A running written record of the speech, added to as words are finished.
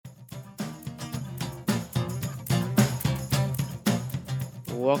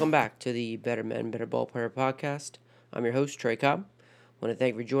Welcome back to the Better Men, Better Ball Player podcast. I'm your host, Trey Cobb. I want to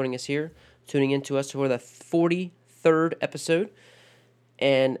thank you for joining us here, tuning in to us for the 43rd episode.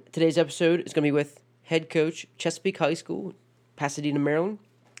 And today's episode is going to be with head coach, Chesapeake High School, Pasadena, Maryland,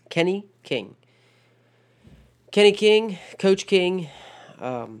 Kenny King. Kenny King, Coach King,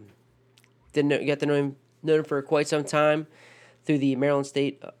 got to know him for quite some time through the Maryland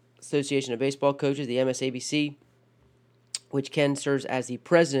State Association of Baseball Coaches, the MSABC, which Ken serves as the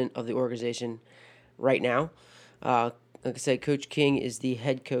president of the organization right now. Like I said, Coach King is the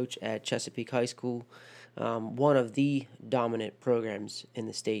head coach at Chesapeake High School, one of the dominant programs in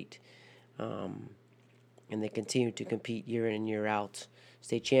the state. And they continue to compete year in and year out.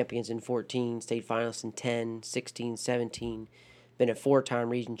 State champions in 14, state finalists in 10, 16, 17, been a four-time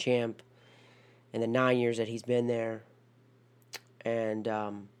region champ in the 9 years that he's been there. And,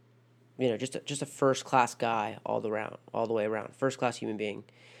 just a first-class guy all the way around, first-class human being.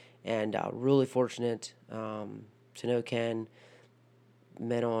 And really fortunate to know Ken,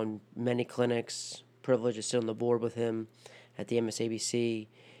 met on many clinics, privileged to sit on the board with him at the MSABC.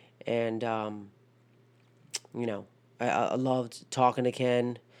 And, I loved talking to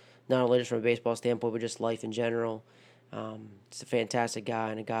Ken, not only just from a baseball standpoint, but just life in general. It's a fantastic guy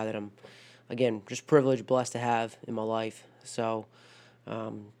and a guy that I'm, again, just privileged, blessed to have in my life. So,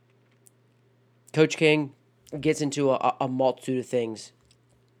 Coach King gets into a multitude of things,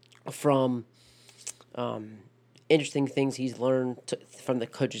 from interesting things he's learned from the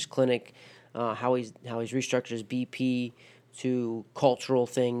coaches clinic, how he's restructured his BP, to cultural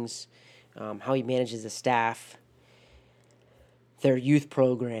things, how he manages the staff, their youth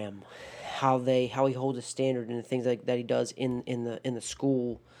program, how he holds a standard and the things that he does in the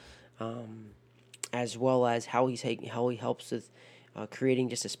school, as well as how he helps with creating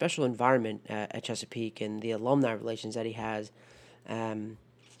just a special environment at Chesapeake, and the alumni relations that he has,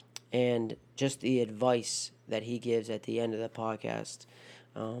 and just the advice that he gives at the end of the podcast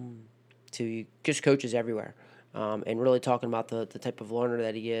to just coaches everywhere, and really talking about the type of learner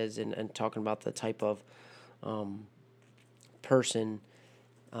that he is, and talking about the type of person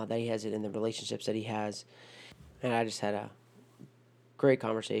that he has in the relationships that he has. And I just had a great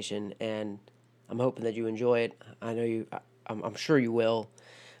conversation, and I'm hoping that you enjoy it. I know I'm sure you will.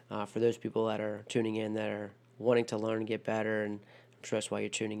 For those people that are tuning in, that are wanting to learn and get better, and I'm sure that's why you're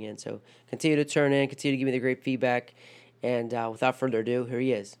tuning in. So continue to turn in, continue to give me the great feedback. And without further ado, here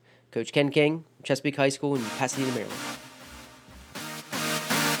he is, Coach Ken King, Chesapeake High School in Pasadena, Maryland.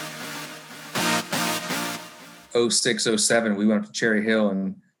 06, 07, we went up to Cherry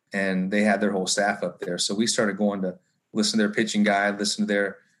Hill, and they had their whole staff up there. So we started going to listen to their pitching guy, listen to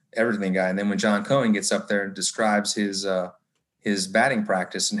their everything guy. And then when John Cohen gets up there and describes his batting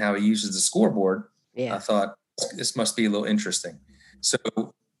practice and how he uses the scoreboard, I thought, this must be a little interesting. So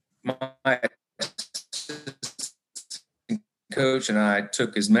my coach and I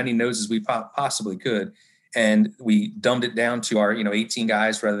took as many notes as we possibly could, and we dumbed it down to our 18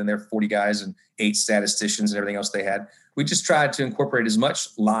 guys rather than their 40 guys and 8 statisticians and everything else they had. We just tried to incorporate as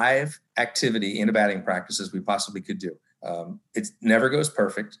much live activity into batting practice as we possibly could do. It never goes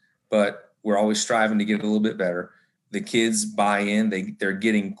perfect, but we're always striving to get a little bit better. The kids buy in. They're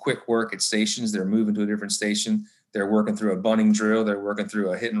getting quick work at stations. They're moving to a different station. They're working through a bunting drill. They're working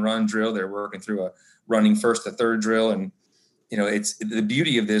through a hit and run drill. They're working through a running first to third drill. And, it's the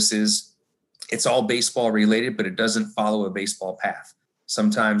beauty of this is it's all baseball related, but it doesn't follow a baseball path.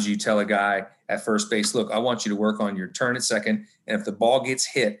 Sometimes you tell a guy at first base, look, I want you to work on your turn at second. And if the ball gets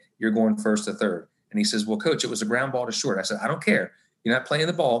hit, you're going first to third. And he says, well, coach, it was a ground ball to short. I said, I don't care. You're not playing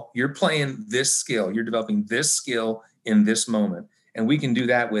the ball. You're playing this skill. You're developing this skill in this moment. And we can do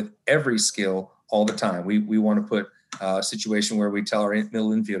that with every skill all the time. We want to put a situation where we tell our middle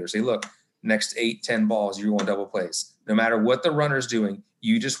infielders, hey, look, next 8-10 balls, you're going double plays. No matter what the runner's doing,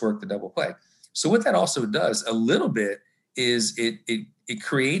 you just work the double play. So what that also does a little bit is it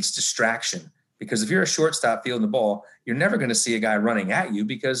creates distraction, because if you're a shortstop fielding the ball, you're never going to see a guy running at you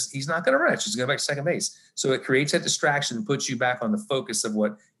because he's not going to run. He's going back to second base. So it creates that distraction and puts you back on the focus of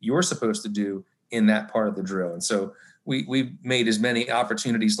what you're supposed to do in that part of the drill. And so we made as many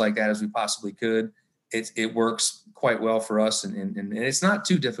opportunities like that as we possibly could. It works quite well for us, and it's not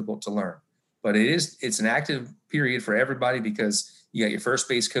too difficult to learn. But it's an active period for everybody, because you got your first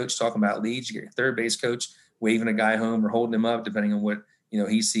base coach talking about leads, you got your third base coach waving a guy home or holding him up, depending on what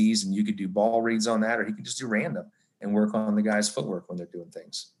he sees, and you could do ball reads on that, or he can just do random and work on the guy's footwork when they're doing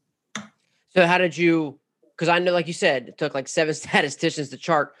things. So how did you? Because I know, like you said, it took like 7 statisticians to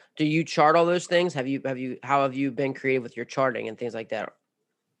chart. Do you chart all those things? How have you been creative with your charting and things like that?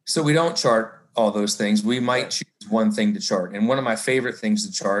 So we don't chart. all those things. We might choose one thing to chart. And one of my favorite things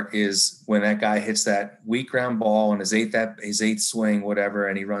to chart is when that guy hits that weak ground ball on his eighth swing, whatever,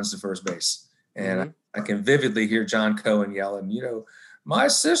 and he runs to first base. And I can vividly hear John Cohen yelling, my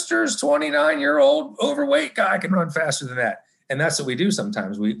sister's 29-year-old overweight guy can run faster than that. And that's what we do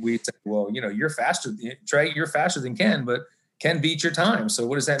sometimes. We say, well, you're faster, Trey, you're faster than Ken, but Ken beat your time. So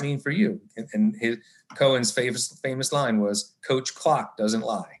what does that mean for you? And Cohen's famous line was, Coach Clock doesn't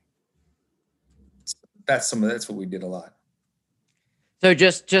lie. That's what we did a lot. So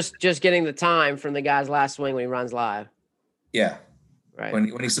just getting the time from the guy's last swing when he runs live. Yeah. Right.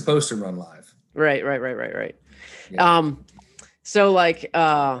 When he's supposed to run live. Right. Yeah. So like,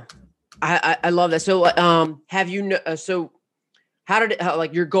 I love that. So, have you, so how did it,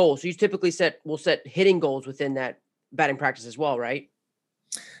 like your goals? So you typically will set hitting goals within that batting practice as well, right?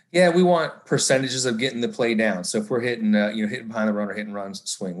 Yeah, we want percentages of getting the play down. So if we're hitting, hitting behind the run or hitting runs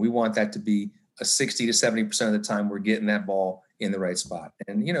swing, we want that to be a 60 to 70% of the time we're getting that ball in the right spot.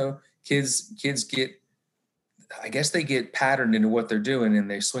 And, kids get, I guess they get patterned into what they're doing and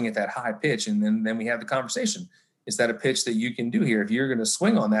they swing at that high pitch. And then we have the conversation. Is that a pitch that you can do here? If you're going to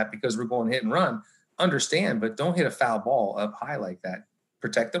swing on that because we're going hit and run, understand, but don't hit a foul ball up high like that.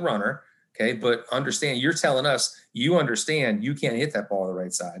 Protect the runner. Okay. But understand, you're telling us, you understand you can't hit that ball on the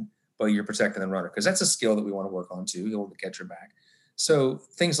right side, but you're protecting the runner. Cause that's a skill that we want to work on too. Hold the catcher back. So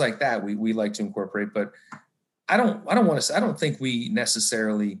things like that, we like to incorporate, but I don't think we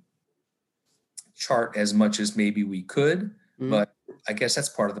necessarily chart as much as maybe we could, but I guess that's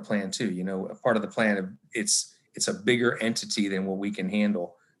part of the plan too. A part of the plan of it's a bigger entity than what we can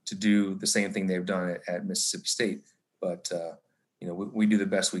handle to do the same thing they've done at Mississippi State. But, we do the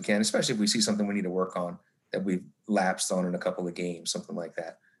best we can, especially if we see something we need to work on that we've lapsed on in a couple of games, something like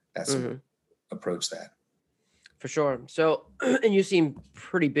that. That's how we approach that. For sure. So, and you've seen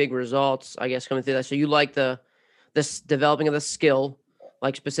pretty big results, I guess, coming through that. So you like this developing of the skill,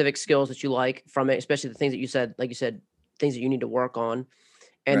 like specific skills that you like from it, especially the things that you said, things that you need to work on.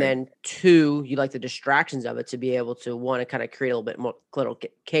 And then 2, you like the distractions of it to be able to want to kind of create a little bit more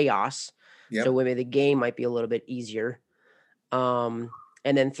chaos. Yep. So maybe the game might be a little bit easier.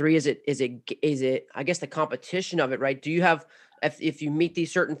 And then 3, is it, I guess the competition of it, right? Do you have, if you meet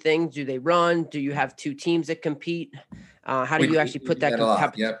these certain things, do they run? Do you have 2 teams that compete? How do you actually put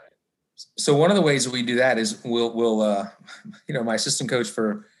that? Yep. So one of the ways that we do that is we'll my assistant coach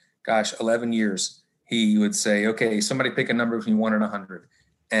for 11 years, he would say, okay, somebody pick a number between 1 and 100.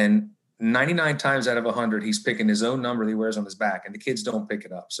 And 99 times out of 100, he's picking his own number that he wears on his back, and the kids don't pick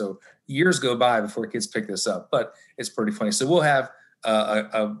it up. So years go by before kids pick this up, but it's pretty funny. So we'll have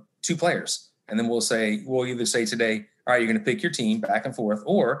 2 players, and then we'll either say today, all right, you're going to pick your team back and forth,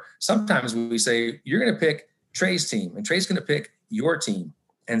 or sometimes we say, you're going to pick Trey's team, and Trey's going to pick your team.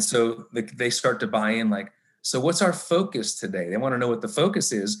 And so they start to buy in, like, so what's our focus today? They want to know what the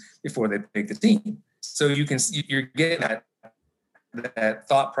focus is before they pick the team. So you're getting that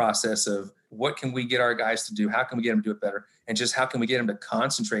thought process of what can we get our guys to do? How can we get them to do it better? And just how can we get them to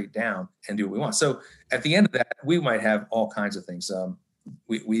concentrate down and do what we want? So at the end of that, we might have all kinds of things.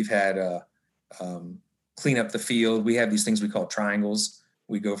 We've had clean up the field. We have these things we call triangles.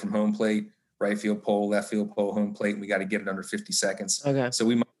 We go from home plate, right field pole, left field pole, home plate, and we got to get it under 50 seconds. Okay. So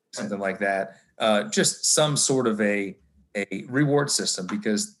we might do something like that. Just some sort of a reward system,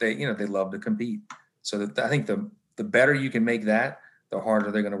 because they love to compete. So I think the better you can make that, the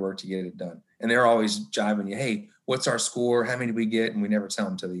harder they're going to work to get it done. And they're always jiving you, hey, what's our score? How many did we get? And we never tell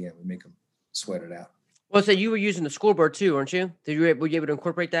them to the end. We make them sweat it out. Well, so you were using the scoreboard too, weren't you? Were you able to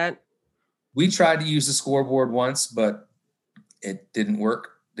incorporate that? We tried to use the scoreboard once, but it didn't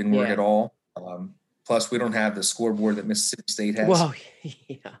work. Didn't work at all. Plus, we don't have the scoreboard that Mississippi State has. Well,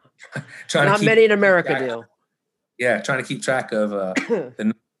 yeah. Not many in America do. Yeah, trying to keep track of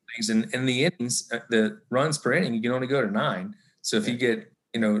the things. And in the innings, the runs per inning, you can only go to 9. So if you get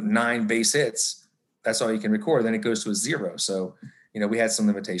 9 base hits, that's all you can record. Then it goes to a 0. So we had some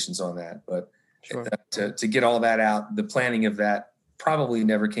limitations on that. But sure. To get all that out, the planning of that probably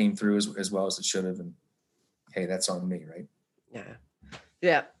never came through as well as it should have. And hey, that's on me, right?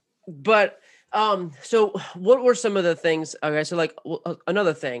 Yeah. But so what were some of the things? Okay, so like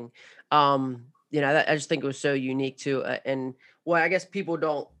another thing, that I just think it was so unique too. And what I guess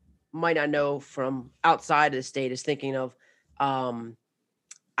people might not know from outside of the state is thinking of,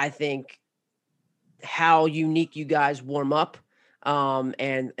 I think, how unique you guys warm up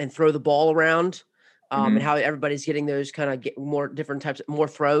and throw the ball around. And how everybody's getting those kind of more different types, more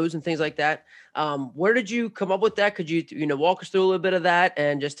throws and things like that. Where did you come up with that? Could you, walk us through a little bit of that,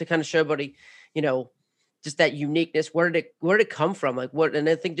 and just to kind of show everybody, just that uniqueness? Where did it come from? Like what? And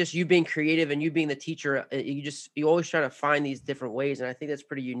I think just you being creative and you being the teacher, you always try to find these different ways. And I think that's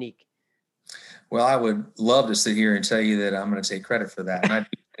pretty unique. Well, I would love to sit here and tell you that I'm going to take credit for that. And I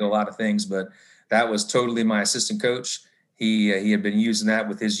do a lot of things, but that was totally my assistant coach. He had been using that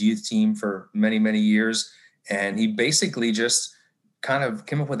with his youth team for many, many years. And he basically just kind of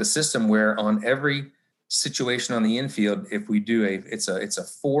came up with a system where on every situation on the infield, if we do it's a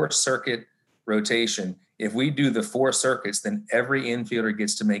 4-circuit rotation. If we do the 4 circuits, then every infielder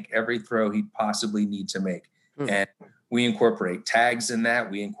gets to make every throw he possibly need to make. And we incorporate tags in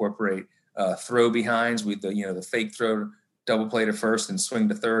that. We incorporate throw behinds with the fake throw, double play to first and swing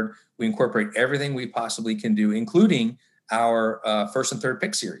to third. We incorporate everything we possibly can do, including our first and third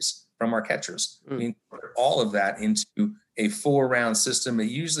pick series from our catchers. We incorporate all of that into a 4-round system. It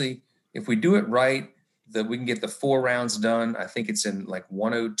usually, if we do it right, that we can get the 4 rounds done. I think it's in like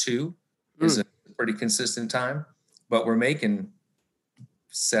 102 is a pretty consistent time, but we're making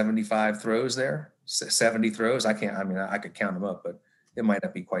 75 throws there, 70 throws. I could count them up, but it might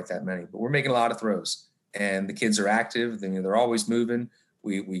not be quite that many, but we're making a lot of throws and the kids are active. They're always moving.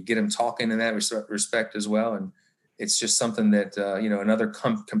 We get them talking in that respect as well. And it's just something that, another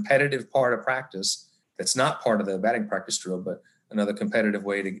competitive part of practice that's not part of the batting practice drill, but another competitive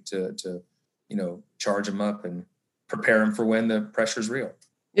way to charge them up and prepare them for when the pressure's real.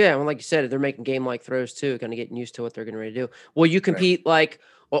 Yeah, well, like you said, they're making game-like throws too, kind of getting used to what they're getting ready to do. Will you compete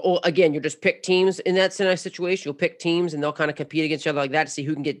again, you'll just pick teams in that situation. You'll pick teams and they'll kind of compete against each other like that to see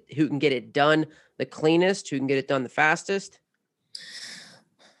who can get it done the cleanest, who can get it done the fastest?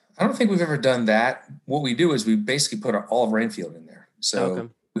 I don't think we've ever done that. What we do is we basically put all of our infield in there.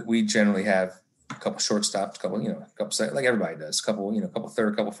 So we generally have a couple shortstops, a couple second, like everybody does, a couple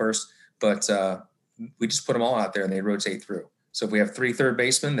third, a couple first, but we just put them all out there and they rotate through. So if we have 3 third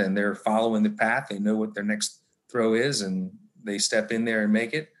basemen, then they're following the path. They know what their next throw is, and they step in there and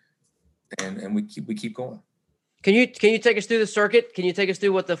make it. And we keep going. Can you take us through the circuit? Can you take us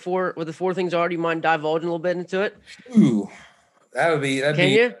through what the four things are? Do you mind divulging a little bit into it? Ooh, that'd be.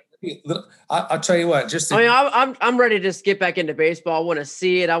 I'll tell you what. I'm ready to just get back into baseball. I want to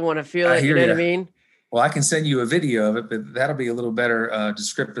see it. I want to feel it. You know what I mean? Well, I can send you a video of it, but that'll be a little better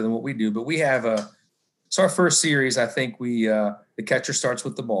descriptive than what we do. But we have so our first series, I think the catcher starts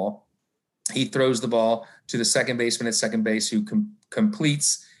with the ball. He throws the ball to the second baseman at second base, who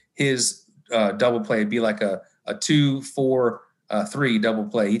completes his double play. It'd be like a 2-4-3 double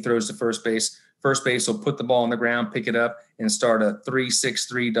play. He throws to first base. First base will put the ball on the ground, pick it up, and start a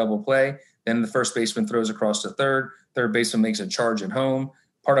 3-6-3 double play. Then the first baseman throws across to third. Third baseman makes a charge at home.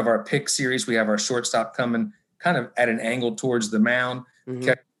 Part of our pick series, we have our shortstop coming kind of at an angle towards the mound.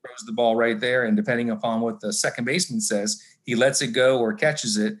 Catcher throws the ball right there, and depending upon what the second baseman says, he lets it go or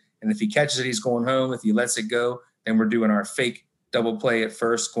catches it. And if he catches it, he's going home. If he lets it go, then we're doing our fake double play at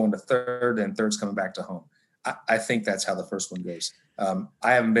first, going to third, and third's coming back to home. I think that's how the first one goes.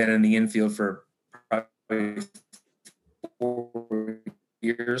 I haven't been in the infield for probably 4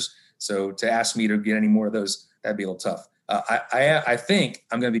 years, so to ask me to get any more of those, that'd be a little tough. I think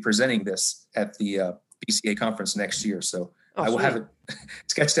I'm going to be presenting this at the PCA conference next year, so I will have it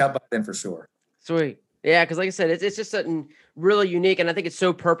sketched out by then for sure. Sweet. Yeah, because like I said, it's just something really unique, and I think it's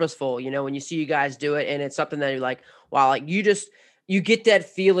so purposeful, when you see you guys do it, and it's something that you're like, wow, like you get that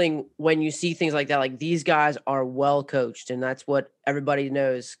feeling when you see things like that, like these guys are well coached, and that's what everybody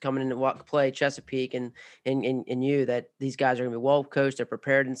knows coming in to play Chesapeake and you, that these guys are going to be well coached, they're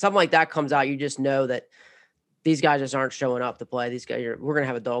prepared, and something like that comes out, you just know that these guys just aren't showing up to play. These guys, we're going to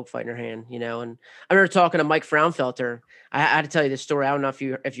have a dogfight in our hand, And I remember talking to Mike Fraunfelter. I had to tell you this story. I don't know if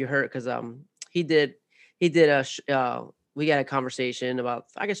you heard it, because he did we had a conversation about,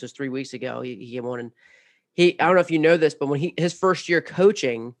 I guess it was 3 weeks ago. He came on, and I don't know if you know this, but when his first year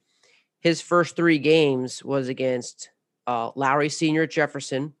coaching, his first 3 games was against Lowry Senior at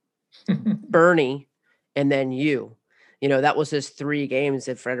Jefferson, Bernie, and then you. That was his 3 games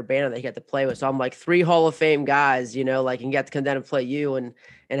at Fred Urbana that he got to play with. So I'm like 3 Hall of Fame guys, and he got to come down and play you and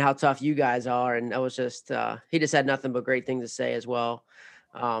how tough you guys are. And I was just, he just had nothing but great things to say as well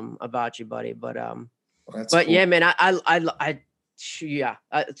about you, buddy. But cool. Yeah, man,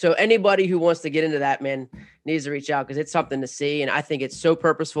 so anybody who wants to get into that, man, needs to reach out, because it's something to see. And I think it's so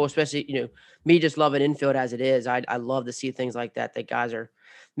purposeful, especially, me just loving infield as it is. I love to see things like that guys are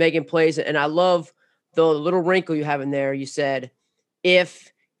making plays. And I love the little wrinkle you have in there. You said,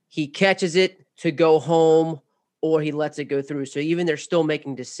 if he catches it to go home or he lets it go through. So even they're still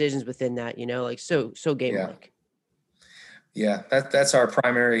making decisions within that, like so game-like. Yeah, that's our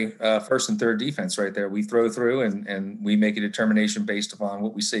primary first and third defense right there. We throw through and we make a determination based upon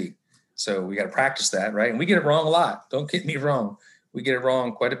what we see. So we got to practice that, right? And we get it wrong a lot. Don't get me wrong. We get it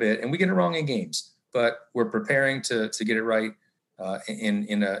wrong quite a bit, and we get it wrong in games. But we're preparing to get it right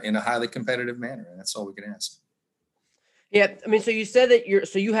in a highly competitive manner, and that's all we can ask. Yeah, I mean, so you said that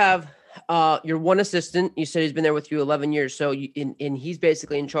you have your one assistant. You said he's been there with you 11 years. So and he's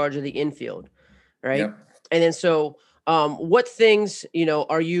basically in charge of the infield, right? Yep. And then so what things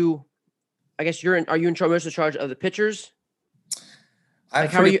are you? I guess are you in charge, most of charge of the pitchers?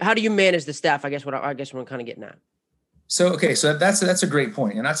 Like how do you manage the staff? I guess what I'm kind of getting at. So that's a great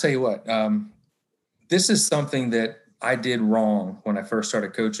point, and I'll tell you what. This is something that I did wrong when I first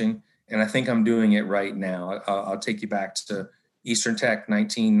started coaching, and I think I'm doing it right now. I'll take you back to Eastern Tech,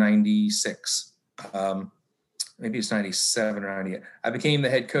 1996. Maybe it's 97 or 98. I became the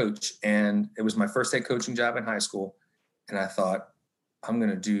head coach, and it was my first head coaching job in high school. And I thought, I'm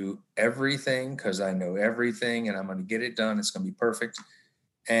going to do everything because I know everything, and I'm going to get it done. It's going to be perfect.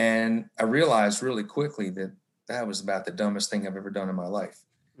 And I realized really quickly that was about the dumbest thing I've ever done in my life.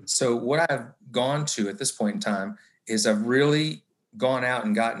 So what I've gone to at this point in time is I've really gone out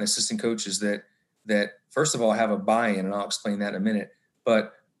and gotten assistant coaches that first of all have a buy-in, and I'll explain that in a minute,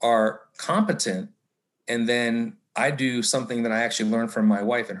 but are competent. And then I do something that I actually learned from my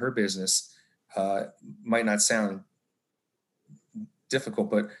wife and her business. Might not sound difficult,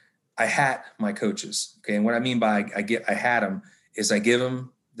 but I hat my coaches. Okay. And what I mean by I hat them is I give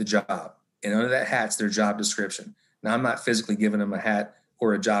them the job, and under that hat's their job description. Now I'm not physically giving them a hat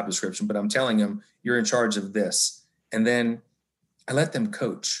or a job description, but I'm telling them you're in charge of this. And then I let them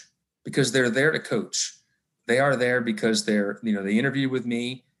coach because they're there to coach. They are there because they interviewed with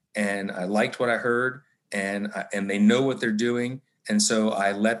me and I liked what I heard, and they know what they're doing. And so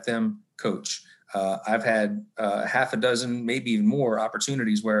I let them coach. I've had half a dozen, maybe even more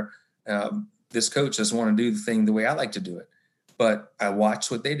opportunities where this coach doesn't want to do the thing the way I like to do it, but I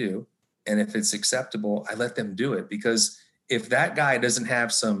watch what they do. And if it's acceptable, I let them do it, because if that guy doesn't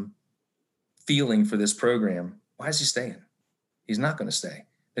have some feeling for this program, why is he staying? He's not going to stay.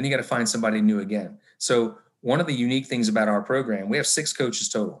 Then you got to find somebody new again. So one of the unique things about our program, we have 6 coaches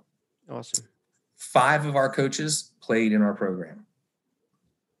total. Awesome. 5 of our coaches played in our program.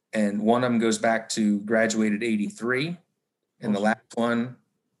 And one of them goes back to graduated 83. And awesome.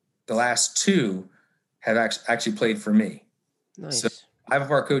 the last 2 have actually played for me. Nice. So 5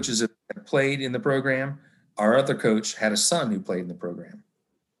 of our coaches have played in the program. Our other coach had a son who played in the program.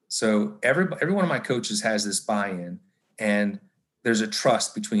 So every one of my coaches has this buy-in, and there's a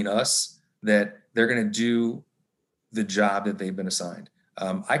trust between us that they're going to do the job that they've been assigned.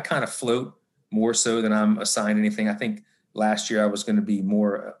 I kind of float more so than I'm assigned anything. I think last year I was going to be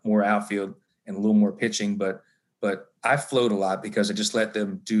more outfield and a little more pitching, but I float a lot because I just let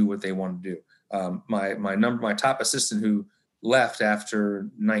them do what they want to do. My top assistant who left after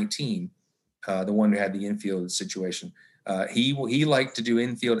 19, the one who had the infield situation, he liked to do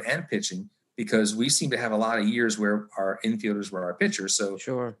infield and pitching because we seem to have a lot of years where our infielders were our pitchers. So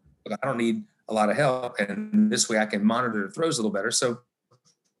sure, I don't need a lot of help, and this way I can monitor the throws a little better. So,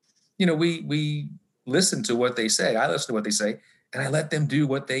 we listen to what they say. I listen to what they say, and I let them do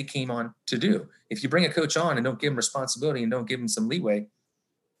what they came on to do. If you bring a coach on and don't give him responsibility and don't give him some leeway,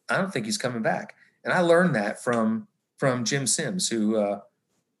 I don't think he's coming back. And I learned that from Jim Sims, who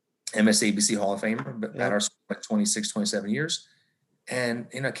MSABC Hall of Famer at our school like 26, 27 years. And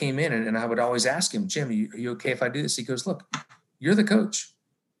I came in and I would always ask him, Jim, are you okay if I do this? He goes, look, you're the coach.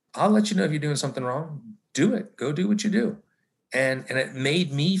 I'll let you know if you're doing something wrong. Do it. Go do what you do. And it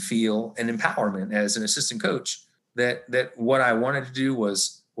made me feel an empowerment as an assistant coach that what I wanted to do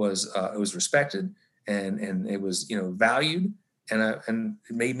was it was respected and it was valued, and it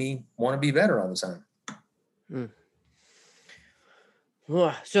made me want to be better all the time.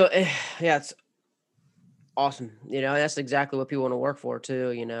 So yeah, it's awesome. That's exactly what people want to work for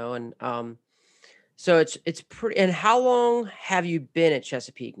too. And so it's pretty. And how long have you been at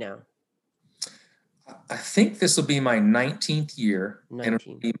Chesapeake now? I think this will be my 19th year, and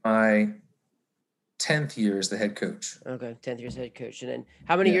it'll be my 10th year as the head coach. Okay, 10th year as head coach. And then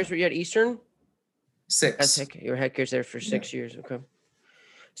how many years were you at Eastern? 6. You were head coach there for 6 years. Okay.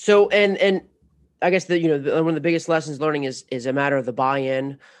 So and I guess one of the biggest lessons learning is a matter of the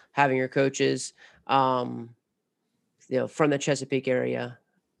buy-in, having your coaches, from the Chesapeake area.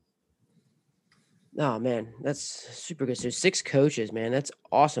 Oh man, that's super good. So 6 coaches, man, that's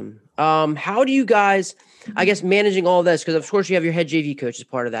awesome. How do you guys, I guess, managing all this? Because of course you have your head JV coach as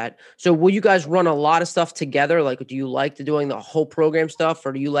part of that. So will you guys run a lot of stuff together? Like, do you like doing the whole program stuff,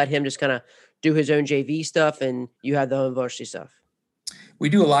 or do you let him just kind of do his own JV stuff and you have the own varsity stuff? We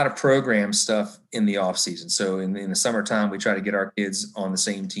do a lot of program stuff in the off season. So in the summertime, we try to get our kids on the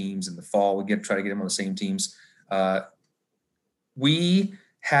same teams. In the fall, try to get them on the same teams. We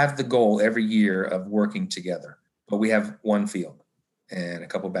have the goal every year of working together, but we have one field and a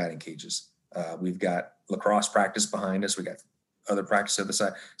couple batting cages. We've got lacrosse practice behind us. We got other practice at the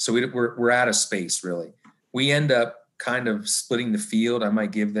side. So we're out of space, really. We end up kind of splitting the field. I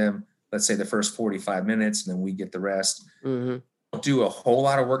might give them, let's say, the first 45 minutes, and then we get the rest. Mm-hmm. Don't do a whole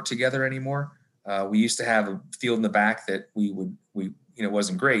lot of work together anymore. We used to have a field in the back that we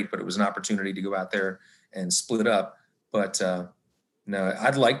wasn't great, but it was an opportunity to go out there and split up. But no,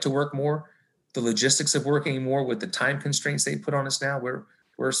 I'd like to work more. The logistics of working more with the time constraints they put on us now,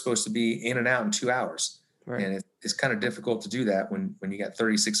 we're supposed to be in and out in 2 hours. Right. And it's kind of difficult to do that when you got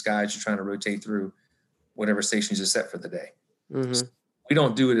 36 guys you're trying to rotate through whatever stations you set for the day. Mm-hmm. So we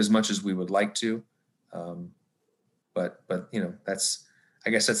don't do it as much as we would like to. But I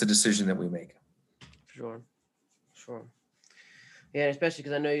guess that's a decision that we make. Sure. Yeah, especially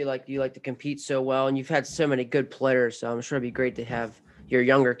because I know you like to compete so well, and you've had so many good players. So I'm sure it'd be great to have your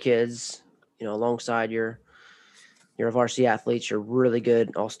younger kids, alongside your varsity athletes, your really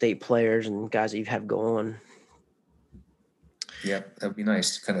good all-state players and guys that you've had go on. Yeah, that'd be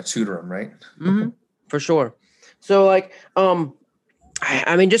nice to kind of tutor them, right? Mm-hmm. For sure. So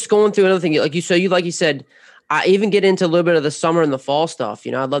I mean, just going through another thing, like you said, I even get into a little bit of the summer and the fall stuff.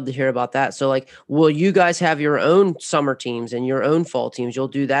 I'd love to hear about that. So will you guys have your own summer teams and your own fall teams? You'll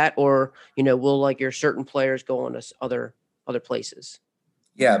do that, or, will your certain players go on to other places?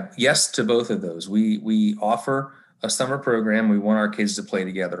 Yeah. Yes to both of those. We offer a summer program. We want our kids to play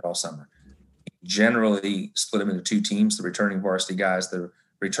together all summer. Generally split them into two teams, the returning varsity guys, the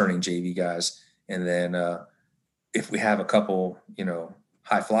returning JV guys. And then if we have a couple,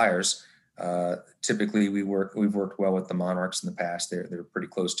 high flyers, typically we've worked well with the Monarchs in the past. They're pretty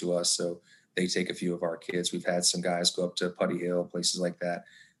close to us, so they take a few of our kids. We've had some guys go up to Putty Hill, places like that.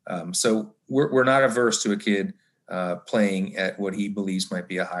 So we're not averse to a kid playing at what he believes might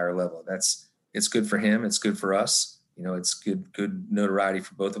be a higher level. It's good for him. It's good for us. It's good notoriety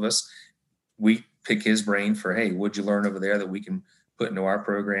for both of us. We pick his brain for, hey, what'd you learn over there that we can put into our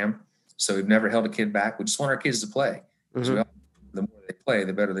program? So we've never held a kid back. We just want our kids to play. Mm-hmm. The more they play,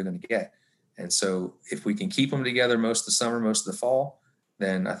 the better they're going to get. And so if we can keep them together most of the summer, most of the fall,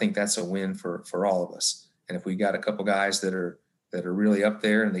 then I think that's a win for all of us. And if we got a couple guys that are really up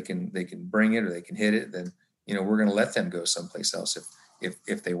there and they can bring it or they can hit it, then, we're going to let them go someplace else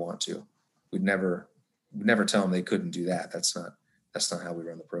if they want to. We'd never tell them they couldn't do that. That's not how we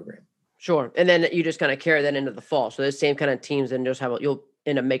run the program. Sure. And then you just kind of carry that into the fall. So those same kind of teams then you'll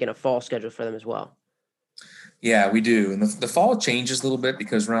end up making a fall schedule for them as well. Yeah, we do. And the fall changes a little bit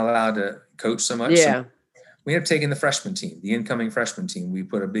because we're not allowed to coach so much. Yeah. So we have taken the freshman team, the incoming freshman team. We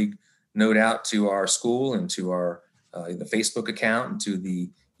put a big note out to our school and to our the Facebook account and to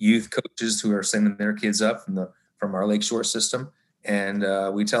the youth coaches who are sending their kids up from our Lakeshore system. And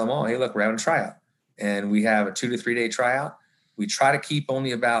we tell them all, hey, look, we're having a tryout. And we have a 2 to 3 day tryout. We try to keep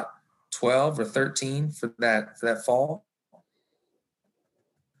only about 12 or 13 for that fall.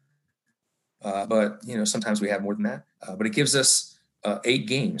 But sometimes we have more than that. But it gives us 8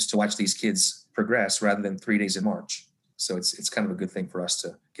 games to watch these kids progress rather than 3 days in March. So it's kind of a good thing for us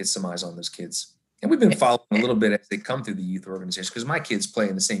to get some eyes on those kids. And we've been following a little bit as they come through the youth organization because my kids play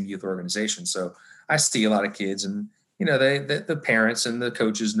in the same youth organization. So I see a lot of kids, and the parents and the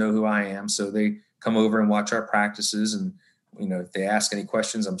coaches know who I am, so they come over and watch our practices. And if they ask any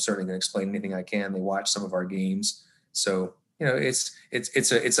questions, I'm certainly going to explain anything I can. They watch some of our games, so. It's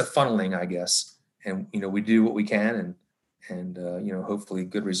a funneling, I guess. And, we do what we can and hopefully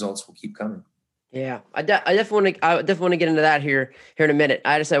good results will keep coming. Yeah. I definitely want to get into that here in a minute.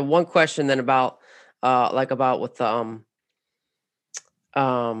 I just have one question then about with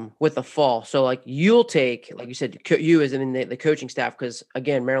the fall. So you'll take, like you said, you as in the coaching staff, because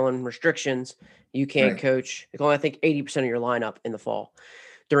again, Maryland restrictions, you can't coach. It's only, I think, 80% of your lineup in the fall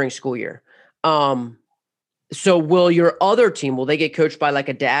during school year. So will your other team, will they get coached by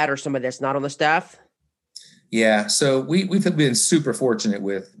a dad or somebody that's not on the staff? Yeah. So we've been super fortunate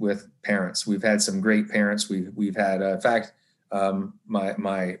with parents. We've had some great parents. We've had, in fact, the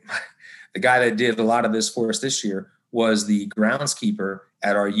guy that did a lot of this for us this year was the groundskeeper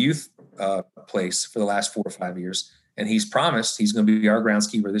at our youth place for the last 4 or 5 years. And he's promised he's going to be our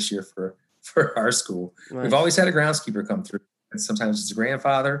groundskeeper this year for our school. Nice. We've always had a groundskeeper come through. And sometimes it's a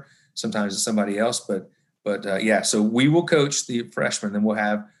grandfather, sometimes it's somebody else, but yeah, so we will coach the freshmen, then we'll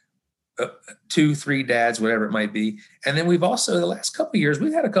have 2, 3 dads, whatever it might be. And then we've also, the last couple of years,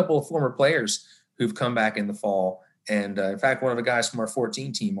 we've had a couple of former players who've come back in the fall And in fact, one of the guys from our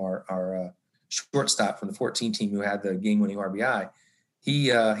 14 team, our shortstop from the 14 team who had the game-winning RBI,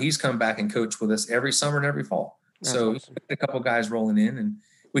 he's come back and coached with us every summer and every fall. That's so awesome. A couple of guys rolling in, and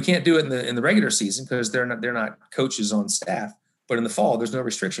we can't do it in the regular season because they're not coaches on staff. But in the fall, there's no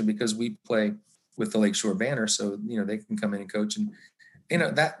restriction because we play with the Lakeshore banner, so they can come in and coach. And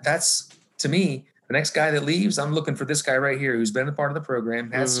that's to me, the next guy that leaves, I'm looking for this guy right here who's been a part of the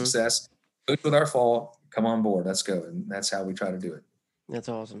program, has success, coach with our fall, come on board, let's go. And that's how we try to do it. That's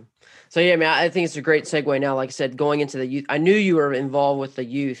awesome. So yeah, I mean, I think it's a great segue now. Like I said, going into the youth, I knew you were involved with the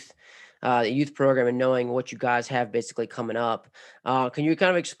youth program and knowing what you guys have basically coming up. Can you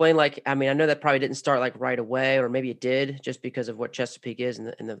kind of explain, like, I mean, I know that probably didn't start like right away, or maybe it did just because of what Chesapeake is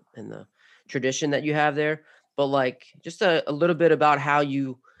and the tradition that you have there. But like, just a little bit about how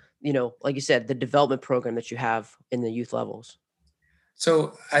you like you said, the development program that you have in the youth levels.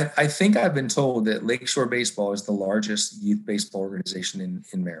 So I think I've been told that Lakeshore Baseball is the largest youth baseball organization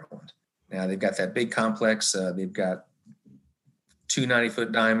in Maryland. Now they've got that big complex. They've got 2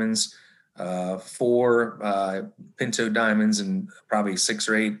 90-foot diamonds, 4 Pinto diamonds, and probably 6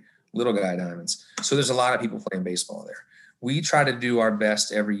 or 8 little guy diamonds. So there's a lot of people playing baseball there. We try to do our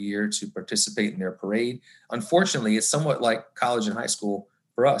best every year to participate in their parade. Unfortunately, it's somewhat like college and high school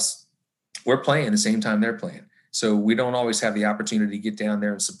for us. We're playing the same time they're playing. So we don't always have the opportunity to get down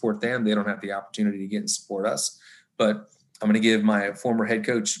there and support them. They don't have the opportunity to get and support us. But I'm going to give my former head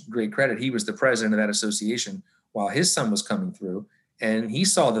coach great credit. He was the president of that association while his son was coming through. And he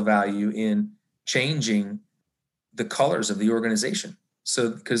saw the value in changing the colors of the organization. So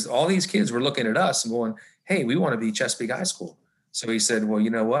because all these kids were looking at us and going, hey, we want to be Chesapeake High School. So he said, well,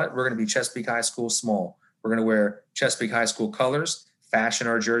 you know what? We're going to be Chesapeake High School small. We're going to wear Chesapeake High School colors, fashion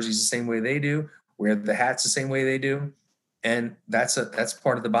our jerseys the same way they do, wear the hats the same way they do. And that's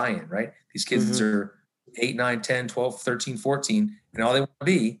part of the buy-in, right? These kids are 8, 9, 10, 12, 13, 14, and all they want to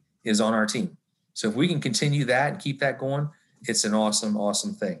be is on our team. So if we can continue that and keep that going, it's an awesome,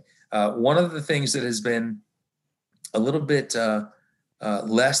 awesome thing. One of the things that has been a little bit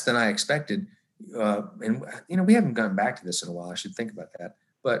less than I expected, and we haven't gone back to this in a while. I should think about that.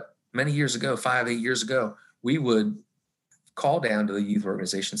 But many years ago, 5, 8 years ago, we would call down to the youth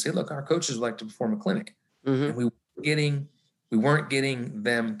organization and say, look, our coaches would like to perform a clinic. And we weren't getting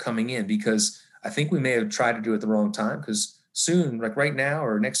them coming in because I think we may have tried to do it at the wrong time, because soon, like right now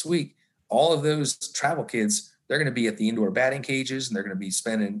or next week, all of those travel kids, they're going to be at the indoor batting cages and they're going to be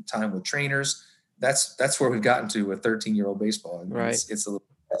spending time with trainers. That's where we've gotten to with 13-year-old baseball. And right. It's a little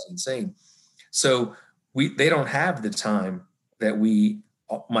insane. So they don't have the time that we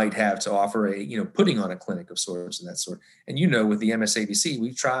might have to offer putting on a clinic of sorts and that sort. And with the MSABC,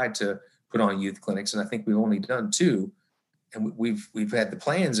 we've tried to put on youth clinics, and I think we've only done 2, and we've had the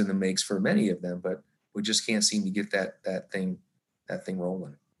plans in the makes for many of them, but we just can't seem to get that thing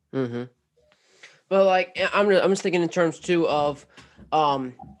rolling. Mm-hmm. Well, like I'm just thinking in terms too of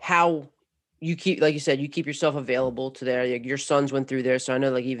how you keep, like you said, you keep yourself available to there. Your sons went through there, so I know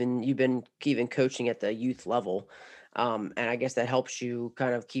like even you've been coaching at the youth level. And I guess that helps you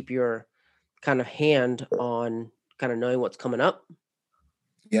kind of keep your kind of hand on kind of knowing what's coming up.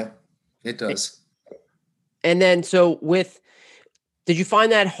 Yeah, it does. And then, so did you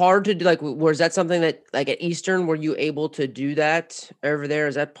find that hard to do? Like, was that something that, like at Eastern, were you able to do that over there?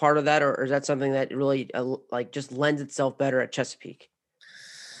 Is that part of that, or is that something that really like just lends itself better at Chesapeake?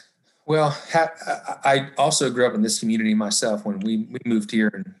 Well, I also grew up in this community myself when we moved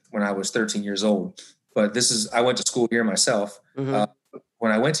here when I was 13 years old. But I went to school here myself. When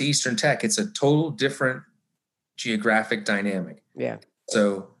I went to Eastern Tech, it's a total different geographic dynamic. Yeah.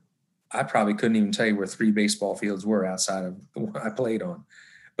 So I probably couldn't even tell you where 3 baseball fields were outside of the one I played on.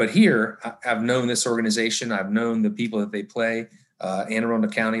 But here, I've known this organization. I've known the people that they play. Anne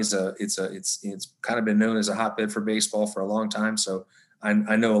Arundel County it's kind of been known as a hotbed for baseball for a long time. So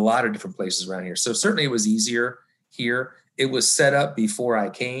I know a lot of different places around here. So certainly it was easier here. It was set up before I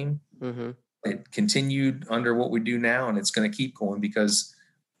came. It continued under what we do now, and it's going to keep going because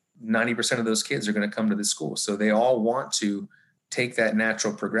 90% of those kids are going to come to the school. So they all want to take that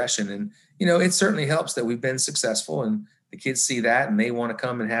natural progression. And, it certainly helps that we've been successful and the kids see that and they want to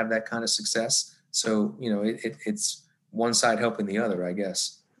come and have that kind of success. So, it's one side helping the other, I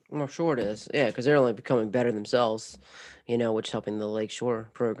guess. Well, sure it is. Yeah, because they're only becoming better themselves, which is helping the Lakeshore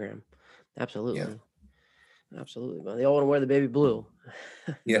program. Absolutely. Yeah. Absolutely. But they all want to wear the baby blue.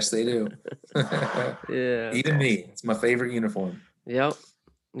 Yes, they do. Yeah. Even me. It's my favorite uniform. Yep.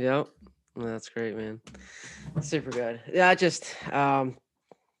 Well, that's great, man. Super good. Yeah, it's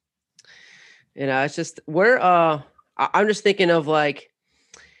just where I'm just thinking of like,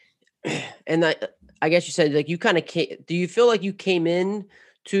 and I guess you said like you kind of do you feel like you came in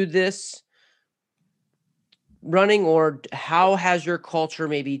to this running, or how has your culture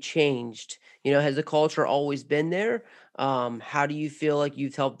maybe changed? Has the culture always been there? How do you feel like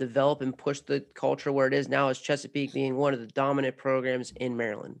you've helped develop and push the culture where it is now as Chesapeake being one of the dominant programs in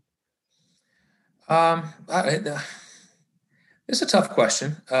Maryland? Um, I, it's a tough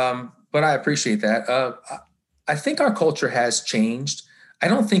question, but I appreciate that. I think our culture has changed. I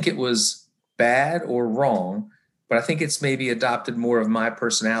don't think it was bad or wrong, but I think it's maybe adopted more of my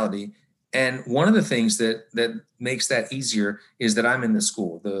personality. And one of the things that makes that easier is that I'm in the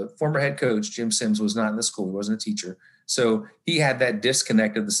school. The former head coach, Jim Sims, was not in the school. He wasn't a teacher. So he had that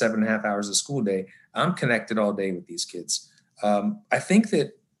disconnect of the 7.5 hours of school day. I'm connected all day with these kids. I think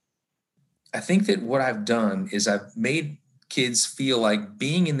that what I've done is I've made kids feel like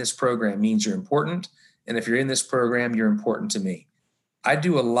being in this program means you're important. And if you're in this program, you're important to me. I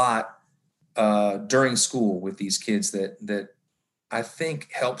do a lot during school with these kids that I think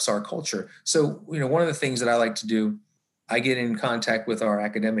helps our culture. So, one of the things that I like to do, I get in contact with our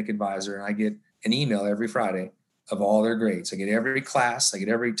academic advisor and I get an email every Friday of all their grades. I get every class, I get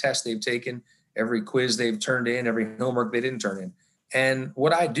every test they've taken, every quiz they've turned in, every homework they didn't turn in. And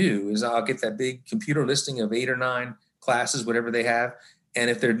what I do is I'll get that big computer listing of 8 or 9 classes, whatever they have. And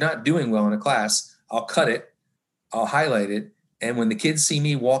if they're not doing well in a class, I'll cut it, I'll highlight it. And when the kids see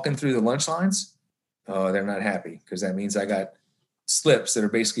me walking through the lunch lines, oh, they're not happy because that means I got slips that are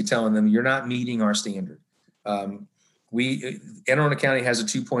basically telling them you're not meeting our standard. Um, Anne Arundel County has a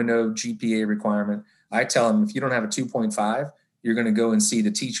 2.0 GPA requirement. I tell them if you don't have a 2.5, you're going to go and see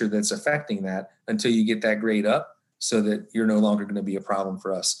the teacher that's affecting that until you get that grade up so that you're no longer going to be a problem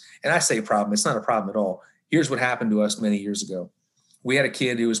for us. And I say problem, it's not a problem at all. Here's what happened to us many years ago. We had a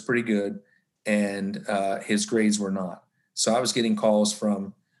kid who was pretty good and his grades were not. So I was getting calls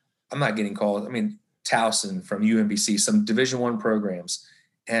from, I'm not getting calls, I mean, Towson from UMBC, some Division I programs.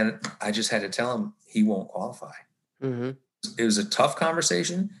 And I just had to tell him he won't qualify. Mm-hmm. It was a tough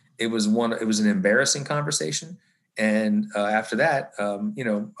conversation. It was an embarrassing conversation. And after that,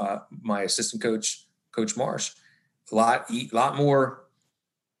 my assistant coach, Coach Marsh, a lot more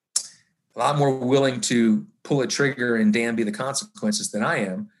willing to pull a trigger and damn be the consequences than I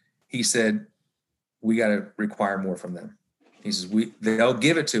am. He said, we got to require more from them. He says, they'll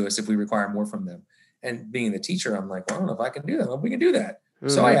give it to us if we require more from them. And being the teacher, I'm like, well, I don't know if I can do that. Well, we can do that. Mm-hmm.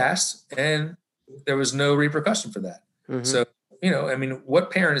 So I asked, and there was no repercussion for that. Mm-hmm. So, what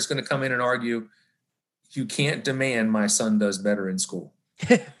parent is going to come in and argue, you can't demand my son does better in school?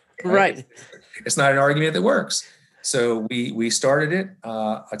 Right. It's not an argument that works. So we started it.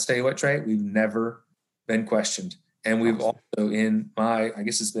 I'll tell you what, Trey, we've never been questioned. And we've also, in I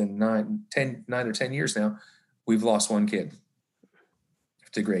guess it's been 9 or 10 years now, we've lost one kid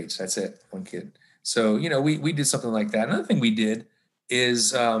to grades. That's it, one kid. So, we did something like that. Another thing we did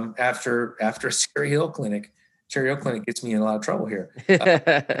is after Cherry Hill Clinic gets me in a lot of trouble here.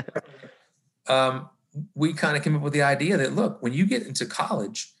 We kind of came up with the idea that, look, when you get into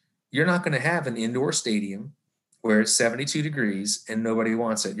college, you're not going to have an indoor stadium where it's 72 degrees and nobody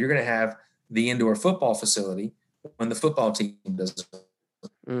wants it. You're going to have the indoor football facility when the football team doesn't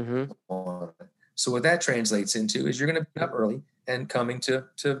want it. So what that translates into is you're going to be up early and coming to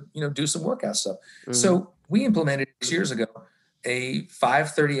do some workout stuff. Mm-hmm. So we implemented 6 years ago a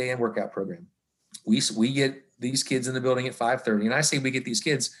 5:30 a.m. workout program. We get these kids in the building at 5:30, and I say we get these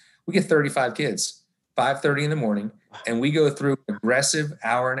kids. We get 35 kids, 5:30 in the morning, and we go through an aggressive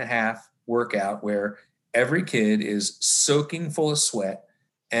hour and a half workout where every kid is soaking full of sweat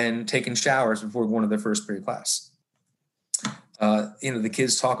and taking showers before going to their first period class. The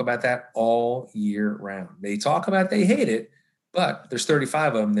kids talk about that all year round. They talk about they hate it, but there's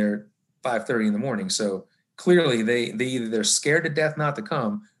 35 of them. They're 5:30 in the morning. So clearly they're scared to death not to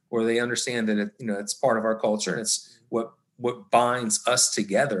come, or they understand that it's part of our culture and it's what binds us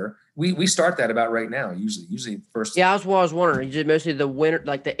together. We start that about right now. Usually first. Yeah, I was wondering. You did mostly the winter,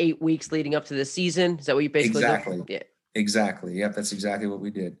 like the 8 weeks leading up to the season. Is that what you basically exactly? Yeah. Exactly. Yep, that's exactly what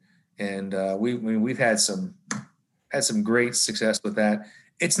we did, and we've had some great success with that.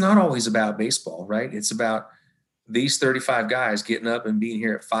 It's not always about baseball, right? It's about these 35 guys getting up and being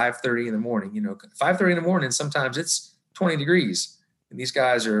here at 5:30 in the morning. 5:30 in the morning. Sometimes it's 20 degrees, and these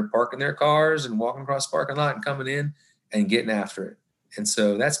guys are parking their cars and walking across the parking lot and coming in and getting after it. And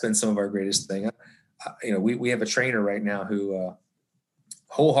so that's been some of our greatest thing. We have a trainer right now who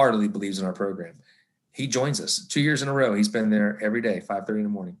wholeheartedly believes in our program. He joins us 2 years in a row. He's been there every day, 5:30 in the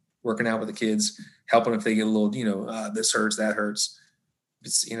morning, working out with the kids, helping if they get a little, this hurts, that hurts.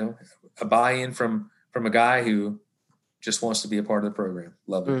 It's, a buy-in from a guy who just wants to be a part of the program.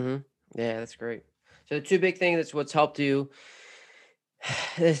 Love it. Mm-hmm. Yeah, that's great. So the two big things that's what's helped you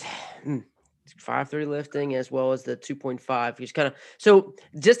is 530 lifting as well as the 2.5. Just kind of so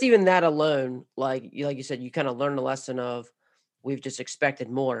just even that alone, like you said, you kind of learn the lesson of we've just expected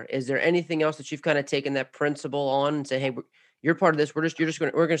more. Is there anything else that you've kind of taken that principle on and say, hey, you're part of this. We're just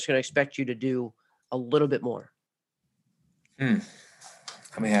gonna expect you to do a little bit more. I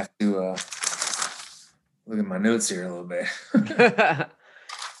may have to look at my notes here a little bit.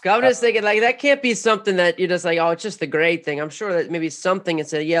 I'm just thinking like that can't be something that you're just like, oh, it's just the grade thing. I'm sure that maybe something and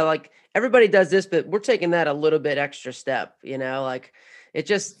say, yeah, like everybody does this, but we're taking that a little bit extra step, like it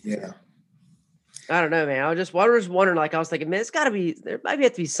just, Yeah. I don't know, man. I was wondering, like, I was thinking, man, there might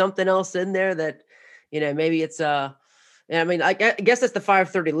have to be something else in there that, maybe it's, yeah, I mean, I guess that's the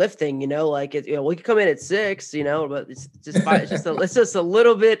 530 lifting, like we could come in at 6, but it's just it's just a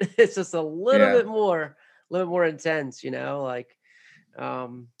little bit, it's just a little Yeah. bit more, a little more intense, like,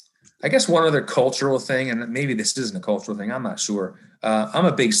 I guess one other cultural thing, and maybe this isn't a cultural thing, I'm not sure. I'm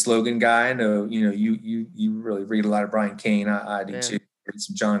a big slogan guy. I know, you really read a lot of Brian Cain. I do too. Read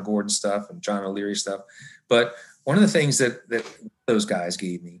some John Gordon stuff and John O'Leary stuff. But one of the things that those guys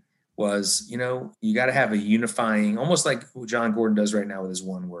gave me was, you got to have a unifying, almost like what John Gordon does right now with his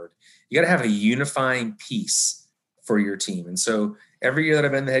one word. You got to have a unifying piece for your team. And so every year that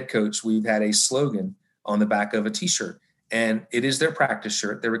I've been the head coach, we've had a slogan on the back of a T-shirt. And it is their practice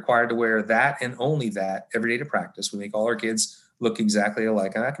shirt. They're required to wear that and only that every day to practice. We make all our kids look exactly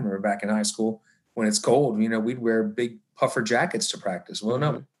alike. And I can remember back in high school when it's cold, we'd wear big puffer jackets to practice. Well,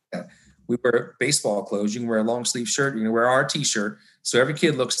 no, we wear baseball clothes. You can wear a long sleeve shirt. You can wear our T-shirt. So every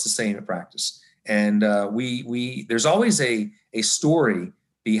kid looks the same at practice. And there's always a story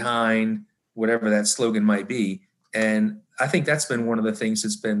behind whatever that slogan might be. And I think that's been one of the things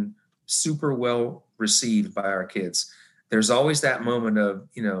that's been super well received by our kids. There's always that moment of,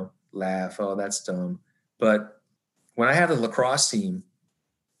 laugh, oh, that's dumb. But when I have the lacrosse team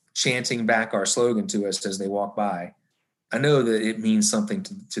chanting back our slogan to us as they walk by, I know that it means something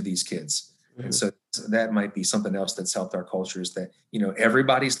to these kids. Mm-hmm. And so that might be something else that's helped our culture is that,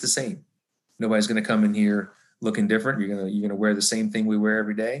 everybody's the same. Nobody's going to come in here looking different. You're going to wear the same thing we wear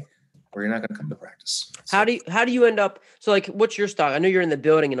every day, or you're not going to come to practice. So, how do you end up? So like, what's your style? I know you're in the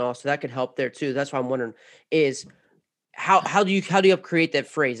building and all, so that could help there too. That's why I'm wondering is, how do you create that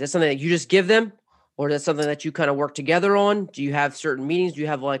phrase? That's something that you just give them, or that's something that you kind of work together on? Do you have certain meetings? Do you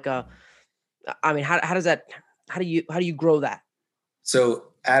have like how do you grow that? So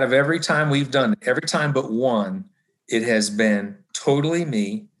out of every time we've done it, every time but one, it has been totally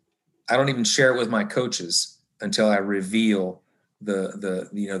me. I don't even share it with my coaches until I reveal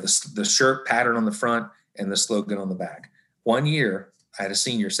the shirt pattern on the front and the slogan on the back. One year, I had a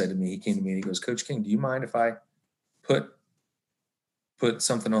senior said to me, he came to me and he goes, Coach King, do you mind if I put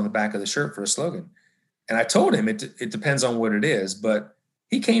something on the back of the shirt for a slogan? And I told him it depends on what it is, but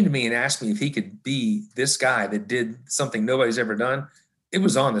he came to me and asked me if he could be this guy that did something nobody's ever done. It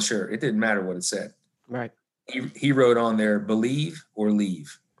was on the shirt. It didn't matter what it said. Right. He wrote on there, believe or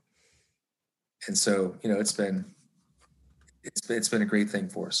leave. And so, it's been a great thing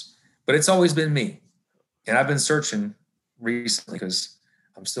for us, but it's always been me. And I've been searching recently because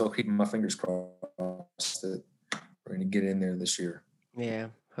I'm still keeping my fingers crossed that we're going to get in there this year. Yeah,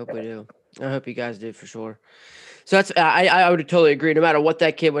 hope we do. I hope you guys do for sure. So that's I would totally agree. No matter what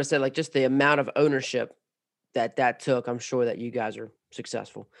that kid would have said, like just the amount of ownership that took, I'm sure that you guys are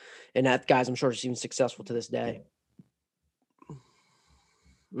successful, and that guys, I'm sure is even successful to this day.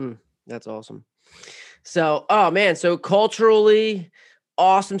 That's awesome. So, oh man, so culturally,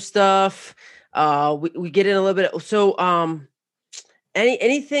 awesome stuff. We get in a little bit. So,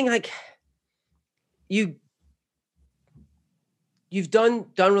 anything like you've done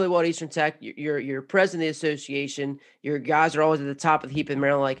really well at Eastern Tech. You're president of the association. Your guys are always at the top of the heap in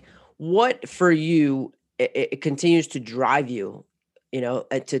Maryland. Like, what for you? It continues to drive you,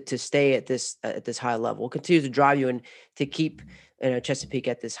 to stay at this high level. It continues to drive you and to keep Chesapeake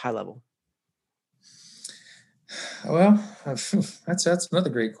at this high level. Well, that's another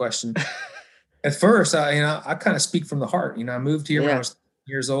great question. At first, I kind of speak from the heart. I moved here when I was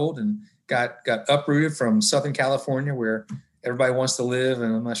years old and got uprooted from Southern California where everybody wants to live.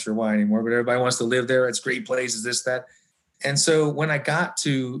 And I'm not sure why anymore, but everybody wants to live there. It's great places, this, that. And so when I got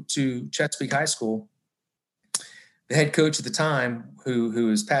to Chesapeake High School, the head coach at the time, who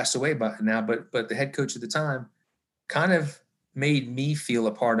has passed away by now, but the head coach at the time kind of made me feel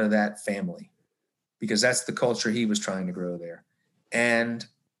a part of that family because that's the culture he was trying to grow there. And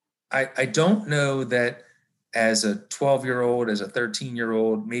I don't know that as a 12-year-old, as a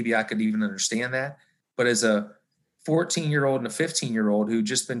 13-year-old, maybe I could even understand that. But as a 14-year-old and a 15-year-old who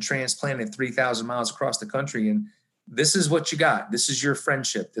just been transplanted 3,000 miles across the country. And this is what you got. This is your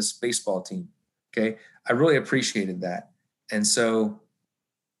friendship, this baseball team. Okay. I really appreciated that. And so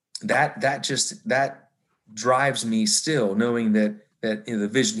that drives me still, knowing that the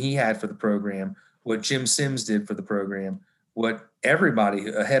vision he had for the program, what Jim Sims did for the program, what everybody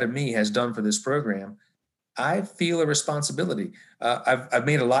ahead of me has done for this program. I feel a responsibility. I've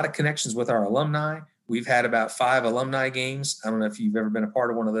made a lot of connections with our alumni. We've had about 5 alumni games. I don't know if you've ever been a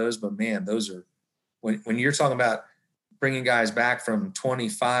part of one of those, but man, those are when you're talking about bringing guys back from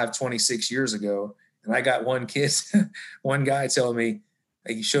 25, 26 years ago. And I got one kid, one guy telling me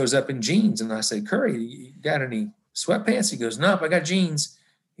he shows up in jeans. And I say, Curry, you got any sweatpants? He goes, nope, I got jeans.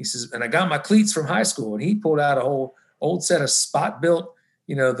 He says, and I got my cleats from high school. And he pulled out a whole old set of spot built,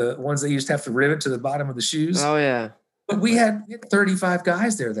 the ones they used to have to rivet to the bottom of the shoes. Oh, yeah. But we had 35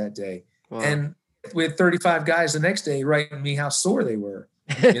 guys there that day. Wow. And we had 35 guys the next day writing me how sore they were.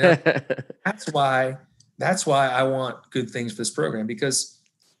 That's why I want good things for this program, because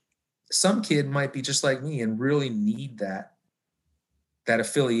some kid might be just like me and really need that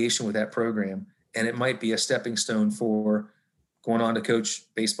affiliation with that program. And it might be a stepping stone for going on to coach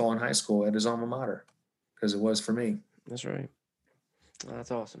baseball in high school at his alma mater, because it was for me. That's right. Oh,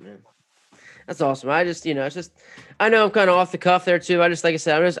 that's awesome, man. That's awesome. I just, I know I'm kind of off the cuff there too. Like I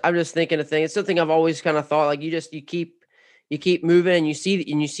said, I'm just thinking of things. It's something I've always kind of thought, like you keep moving, and you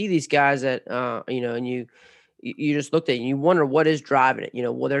see these guys that, and you just looked at it and you wonder what is driving it.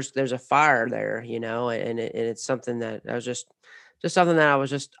 Well, there's a fire there, and it's something that I was just something that I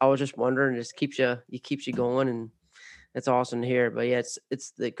was just wondering. It just keeps you going, and it's awesome to hear. But yeah,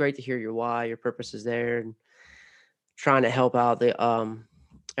 it's great to hear your why, your purpose is there, and trying to help out the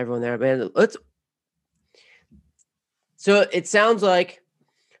everyone there, man. So it sounds like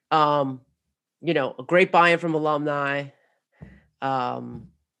a great buy-in from alumni. Do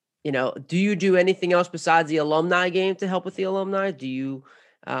you do anything else besides the alumni game to help with the alumni? Do you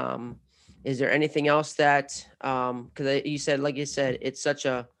is there anything else that because you said, it's such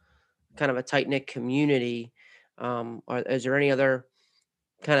a kind of a tight-knit community, or is there any other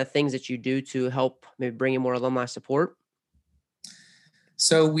kind of things that you do to help maybe bring in more alumni support?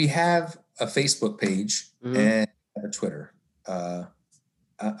 So we have a Facebook page and a Twitter. I'm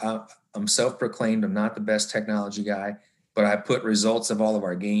self-proclaimed. I'm not the best technology guy, but I put results of all of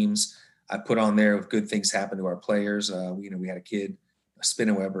our games. I put on there if good things happen to our players. We had a kid,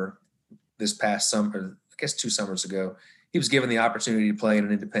 Spinnenweber, this past summer, I guess 2 summers ago. He was given the opportunity to play in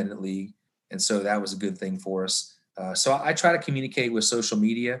an independent league, and so that was a good thing for us. So I try to communicate with social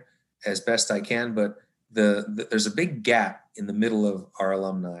media as best I can, but there's a big gap in the middle of our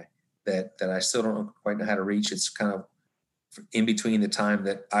alumni that I still don't quite know how to reach. It's kind of in between the time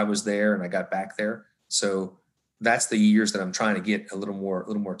that I was there and I got back there. So that's the years that I'm trying to get a little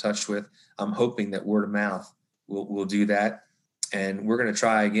more touch with. I'm hoping that word of mouth will do that. And we're going to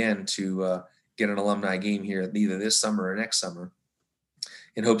try again to get an alumni game here either this summer or next summer,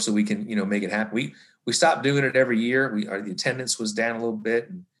 in hopes that we can, make it happen. We stopped doing it every year. The attendance was down a little bit.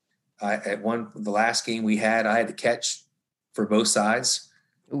 And the last game we had, I had to catch for both sides.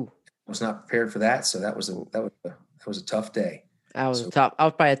 Ooh. I was not prepared for that. So that was a tough day. That was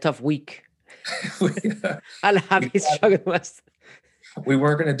probably a tough week. I know I've been struggling with. We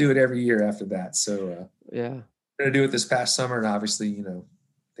weren't going to do it every year after that. So yeah, we're going to do it this past summer, and obviously,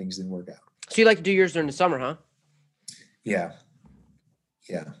 things didn't work out. So you like to do yours during the summer, huh? Yeah.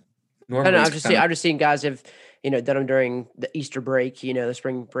 Normally, I've just seen guys have done them during the Easter break, the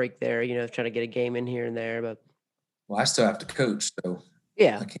spring break there, trying to get a game in here and there. But I still have to coach, so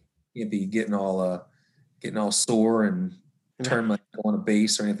yeah, I can't be getting all sore and turn my on a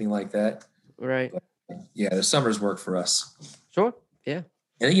base or anything like that. Right. But, yeah, the summers work for us. Sure. Yeah.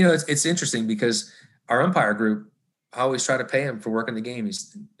 And it's interesting because our umpire group, I always try to pay them for working the game.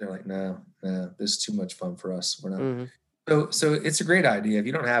 They're like, no, this is too much fun for us. We're not. Mm-hmm. So it's a great idea. If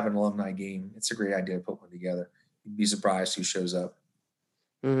you don't have an alumni game, it's a great idea to put one together. You'd be surprised who shows up.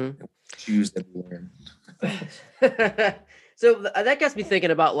 Mm-hmm. Shoes that we're wearing. So that gets me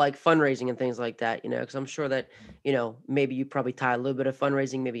thinking about like fundraising and things like that, because I'm sure that, maybe you probably tie a little bit of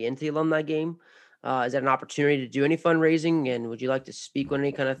fundraising maybe into the alumni game. Is that an opportunity to do any fundraising? And would you like to speak on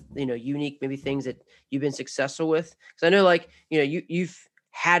any kind of, unique maybe things that you've been successful with? Because I know you've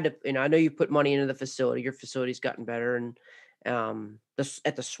had to, I know you put money into the facility. Your facility's gotten better, and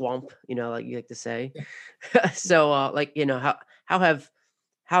at the swamp, like you like to say. So how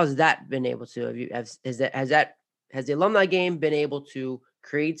has that been able to? Has the alumni game been able to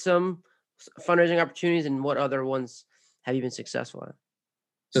create some fundraising opportunities, and what other ones have you been successful at?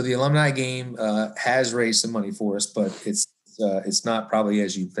 So the alumni game has raised some money for us, but it's not probably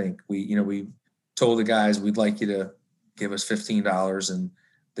as you think. We told the guys we'd like you to give us $15, and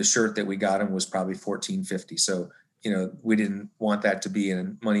the shirt that we got them was probably $14.50. So we didn't want that to be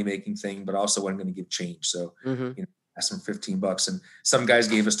a money making thing, but also wasn't going to give change. So asked them $15, and some guys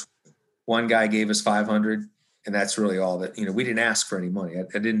gave us. One guy gave us 500, and that's really all that. We didn't ask for any money.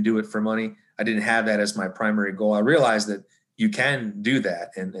 I didn't do it for money. I didn't have that as my primary goal. I realized that you can do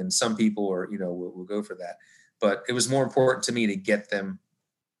that, and some people will go for that, but it was more important to me to get them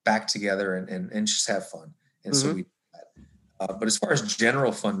back together and just have fun. And so we did that. But as far as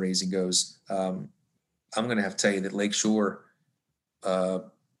general fundraising goes, I'm going to have to tell you that Lakeshore,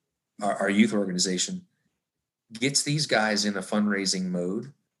 our youth organization, gets these guys in a fundraising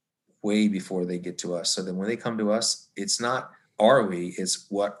mode way before they get to us. So then when they come to us, it's not are we, it's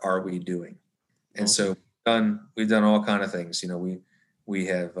what are we doing? And so we've done all kind of things. We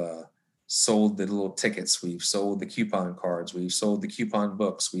have sold the little tickets, we've sold the coupon cards, we've sold the coupon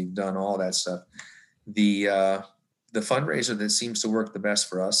books, we've done all that stuff. The fundraiser that seems to work the best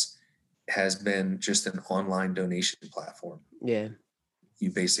for us has been just an online donation platform. Yeah.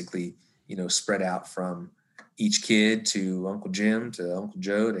 You basically, spread out from each kid to Uncle Jim to Uncle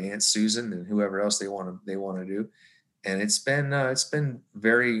Joe to Aunt Susan and whoever else they want to do, and it's been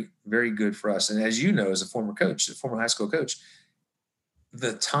very, very good for us. And as you know, as a former high school coach,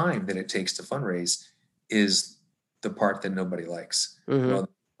 the time that it takes to fundraise is the part that nobody likes. Well, the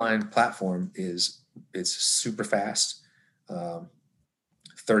online platform it's super fast,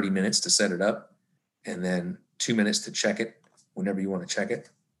 30 minutes to set it up, and then 2 minutes to check it whenever you want to check it.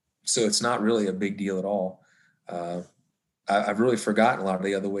 So it's not really a big deal at all. I've really forgotten a lot of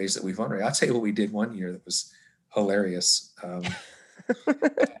the other ways that we fundraise. I'll tell you what we did one year that was hilarious.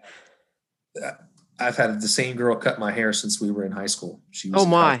 I've had the same girl cut my hair since we were in high school. She was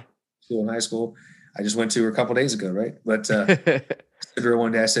in high school. I just went to her a couple of days ago, right? But I said to her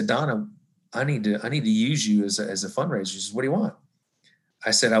one day, I said, Donna, I need to use you as a fundraiser. She says, what do you want?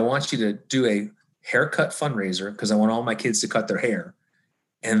 I said, I want you to do a haircut fundraiser because I want all my kids to cut their hair.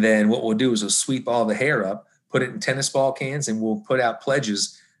 And then what we'll do is we'll sweep all the hair up, put it in tennis ball cans, and we'll put out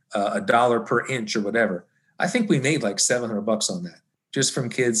pledges, $1 per inch or whatever. I think we made like $700 on that just from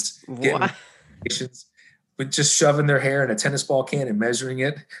kids getting patients, but just shoving their hair in a tennis ball can and measuring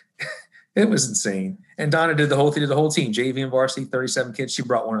it. It was insane. And Donna did the whole team, JV and varsity, 37 kids. She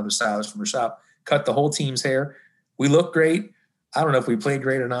brought one of the stylist from her shop, cut the whole team's hair. We looked great. I don't know if we played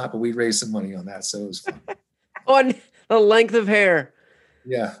great or not, but we raised some money on that. So it was fun. On the length of hair.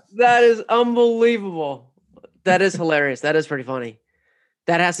 Yeah. That is unbelievable. That is hilarious. That is pretty funny.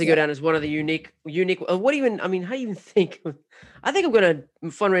 That has to go down as one of the unique, how do you even think? I think I'm going to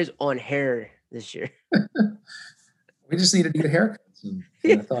fundraise on hair this year. We just needed to get haircuts. And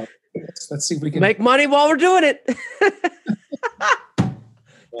I thought, let's see if we can make money while we're doing it.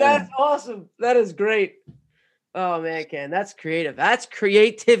 That's awesome. That is great. Oh man, Ken, that's creative. That's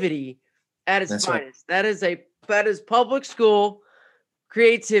creativity at its finest. Right. That is public school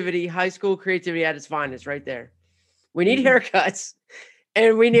creativity, high school creativity at its finest right there. We need haircuts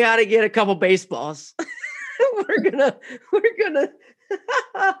and we know how to get a couple baseballs. we're gonna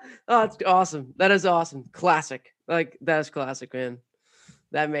oh, it's awesome. That is awesome. Classic. Like that's classic, man.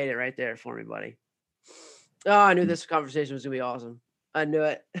 That made it right there for me, buddy. Oh, I knew this conversation was gonna be awesome. I knew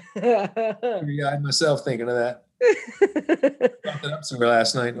it. Yeah, I myself thinking of that. Bumped it up to her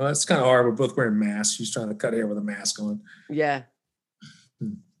last night. Well, it's kind of hard. We're both wearing masks. She's trying to cut hair with a mask on. Yeah.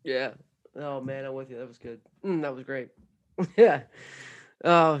 Yeah. Oh man, I'm with you. That was good. That was great. Yeah.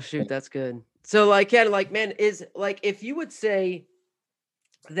 Oh shoot, that's good. So man, is like if you would say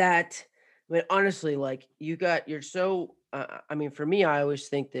that, I mean, honestly, like you're so. For me, I always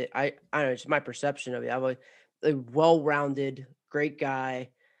think that I don't know. It's my perception of it. I'm a well-rounded, great guy,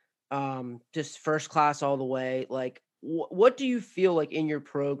 just first class all the way. Like, what do you feel like in your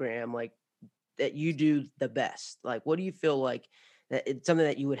program, like that you do the best? Like, what do you feel like that it's something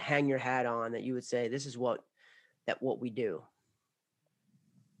that you would hang your hat on, that you would say, this is what we do?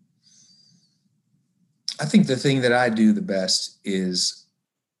 I think the thing that I do the best is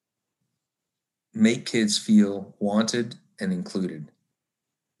make kids feel wanted and included.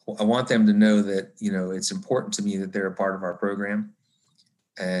 I want them to know that, it's important to me that they're a part of our program,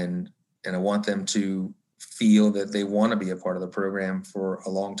 and I want them to feel that they want to be a part of the program for a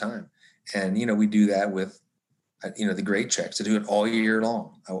long time. And, we do that with, the great checks to do it all year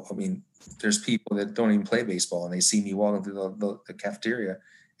long. I mean, there's people that don't even play baseball and they see me walking through the cafeteria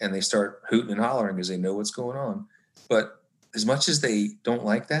and they start hooting and hollering because they know what's going on. But as much as they don't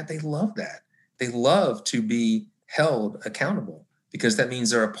like that, they love that. They love to be held accountable. because that means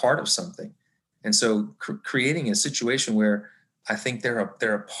they're a part of something. And so creating a situation where I think they're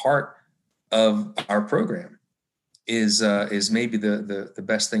a part of our program is maybe the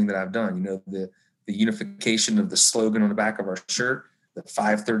best thing that I've done. You know, the unification of the slogan on the back of our shirt, the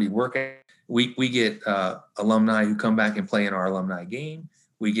 5:30 workout. We get alumni who come back and play in our alumni game.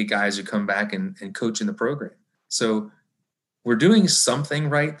 We get guys who come back and coach in the program. So we're doing something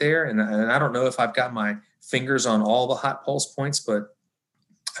right there. And I don't know if I've got my fingers on all the hot pulse points, but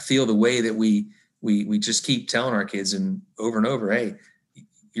I feel the way that we just keep telling our kids and over, hey,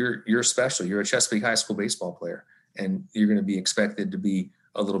 you're special. You're a Chesapeake High School baseball player, and you're going to be expected to be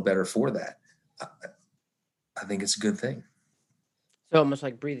a little better for that. I think it's a good thing. So almost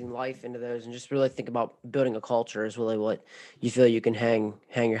like breathing life into those, and just really think about building a culture is really what you feel you can hang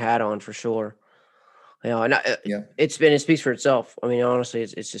your hat on for sure. You know, and Yeah. it speaks for itself. I mean, honestly,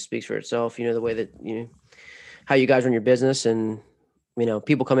 it just speaks for itself. You know, the way that how you guys run your business, and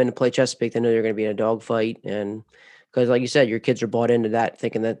people come in to play Chesapeake, they know they're going to be in a dogfight, and because like you said, your kids are bought into that,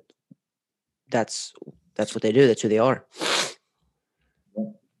 thinking that that's what they do. That's who they are.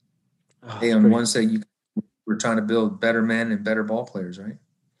 Hey, on one side, we're trying to build better men and better ball players, right?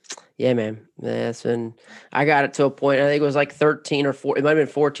 Yeah, man. That's been. I got it to a point. I think it was like 13 or 4. It might have been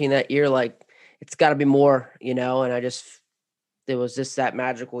 14 that year. Like, it's got to be more, And it was just that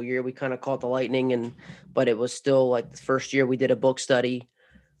magical year. We kind of caught the lightning, but it was still like the first year we did a book study.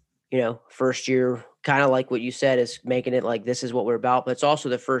 First year, kind of like what you said, is making it like this is what we're about. But it's also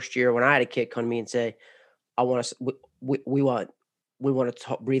the first year when I had a kid come to me and say, "I want to. We want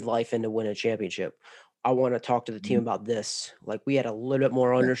to breathe life into win a championship. I want to talk to the team about this." Like, we had a little bit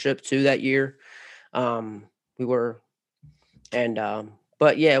more ownership too that year. We were,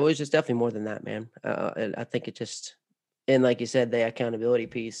 but yeah, it was just definitely more than that, man. And I think it just, and like you said, the accountability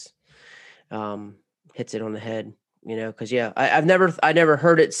piece, hits it on the head, cause I never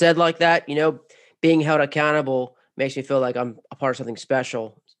heard it said like that, being held accountable makes me feel like I'm a part of something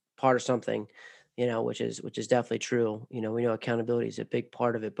special, part of something, which is definitely true. We know accountability is a big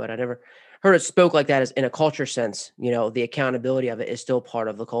part of it, but I never heard it spoke like that as in a culture sense. The accountability of it is still part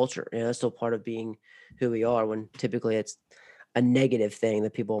of the culture. It's still part of being who we are, when typically it's a negative thing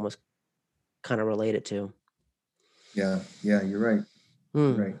that people almost kind of relate it to. Yeah, you're right.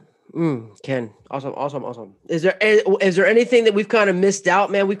 You're right. Ken, awesome. Is there anything that we've kind of missed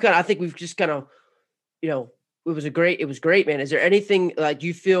out, man? I think we've just kind of, it was great, man. Is there anything like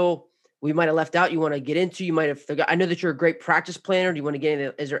you feel we might have left out you want to get into? You might have forgot. I know that you're a great practice planner. Do you want to get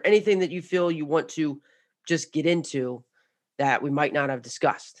into? Is there anything that you feel you want to just get into that we might not have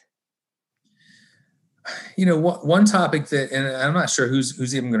discussed? One topic that, and I'm not sure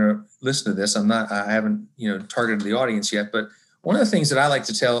who's even going to listen to this. I haven't, targeted the audience yet, but one of the things that I like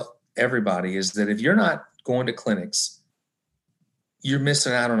to tell everybody is that if you're not going to clinics, you're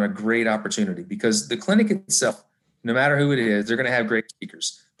missing out on a great opportunity, because the clinic itself, no matter who it is, they're going to have great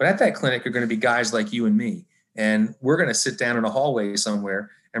speakers. But at that clinic are going to be guys like you and me. And we're going to sit down in a hallway somewhere,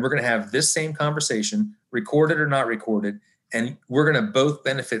 and we're going to have this same conversation, recorded or not recorded. And we're going to both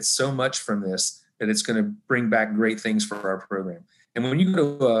benefit so much from this that it's going to bring back great things for our program. And when you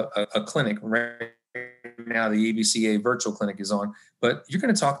go to a clinic, right now the ABCA virtual clinic is on, but you're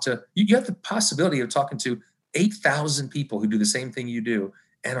going to talk to, you have the possibility of talking to 8,000 people who do the same thing you do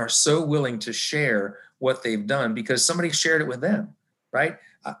and are so willing to share what they've done because somebody shared it with them, right?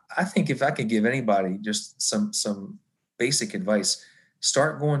 I think if I could give anybody just some basic advice,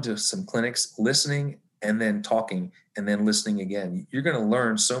 start going to some clinics, listening, and then talking, and then listening again. You're going to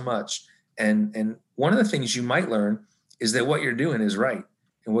learn so much. And one of the things you might learn is that what you're doing is right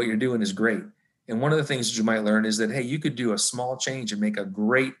and what you're doing is great. And one of the things that you might learn is that, hey, you could do a small change and make a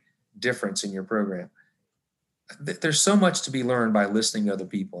great difference in your program. There's so much to be learned by listening to other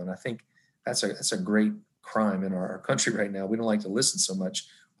people. And I think that's a great crime in our country right now. We don't like to listen so much.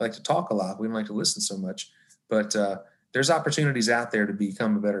 We like to talk a lot. We don't like to listen so much. But there's opportunities out there to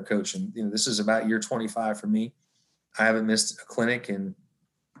become a better coach. And, this is about year 25 for me. I haven't missed a clinic in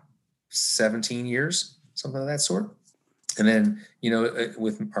 17 years, something of that sort. And then,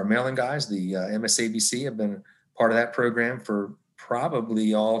 with our Maryland guys, the MSABC, I've been part of that program for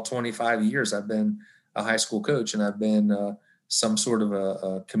probably all 25 years. I've been a high school coach, and I've been some sort of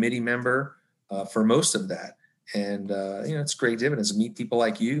a committee member for most of that. And, it's great dividends to meet people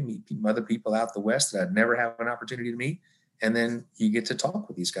like you, meet other people out the West that I'd never have an opportunity to meet. And then you get to talk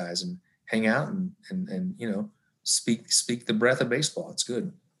with these guys and hang out and speak the breath of baseball. It's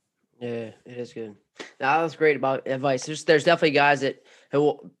good. Yeah, it is good. Now, that's great about advice. There's definitely guys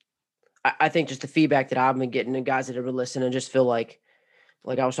who I think just the feedback that I've been getting, and guys that have been listening, just feel like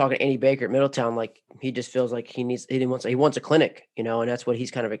Like I was talking to Andy Baker at Middletown, like he just feels like he wants a clinic, and that's what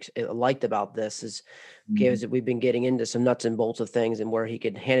he's kind of liked about this is Mhm. because we've been getting into some nuts and bolts of things and where he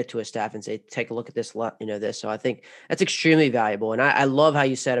could hand it to his staff and say, take a look at this, this. So I think that's extremely valuable. And I love how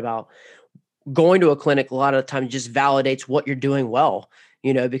you said about going to a clinic a lot of the time just validates what you're doing well,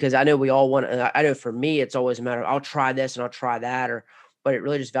 because I know we all want to, I know for me, it's always a matter of I'll try this and I'll try that, but it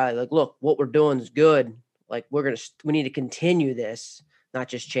really just validates like, look, what we're doing is good. Like we need to continue this, not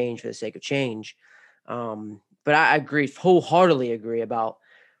just change for the sake of change. But I agree, wholeheartedly agree about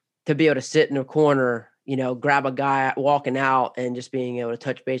to be able to sit in a corner, grab a guy walking out and just being able to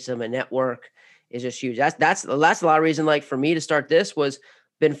touch base with him and network is just huge. That's a lot of reason. Like for me to start this was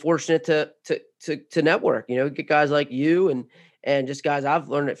been fortunate to network. Get guys like you and just guys I've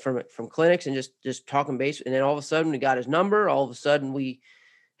learned it from clinics and just talking base. And then all of a sudden we got his number. All of a sudden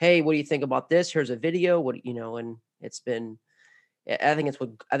hey, what do you think about this? Here's a video. And it's been. I think it's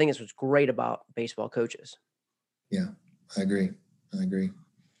what's great about baseball coaches. Yeah, I agree.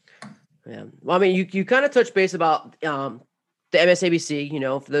 Yeah. Well, I mean, you kind of touched base about the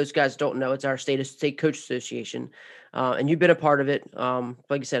MSABC. For those guys who don't know, it's our state coach association, and you've been a part of it.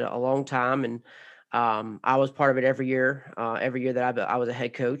 Like you said, a long time, and I was part of it every year. Every year that I was a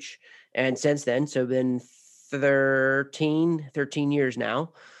head coach, and since then, so been 13 years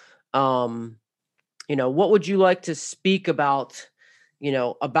now. What would you like to speak about?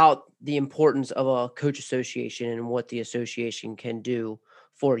 About the importance of a coach association and what the association can do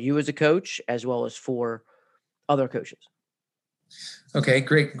for you as a coach, as well as for other coaches. Okay,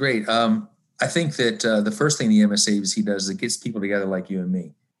 great. I think that the first thing the MSABC does is it gets people together like you and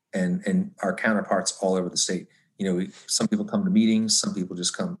me, and our counterparts all over the state. Some people come to meetings, some people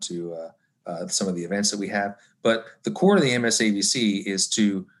just come to some of the events that we have. But the core of the MSABC is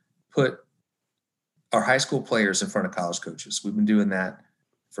to put our high school players in front of college coaches. We've been doing that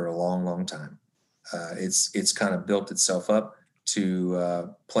for a long time. It's kind of built itself up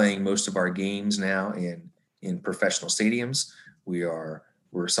to playing most of our games now in professional stadiums. We're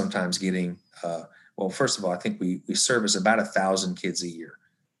sometimes getting well. First of all, I think we service about 1,000 kids a year.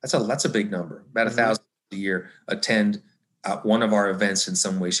 That's a big number. About 1,000 a year attend one of our events in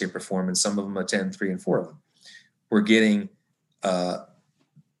some way, shape, or form, and some of them attend 3 and 4 of them. We're getting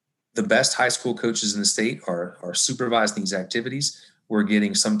the best high school coaches in the state are supervising these activities. We're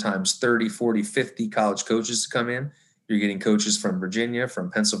getting sometimes 30, 40, 50 college coaches to come in. You're getting coaches from Virginia, from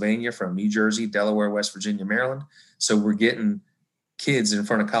Pennsylvania, from New Jersey, Delaware, West Virginia, Maryland. So we're getting kids in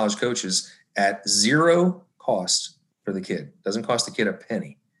front of college coaches at zero cost for the kid. Doesn't cost the kid a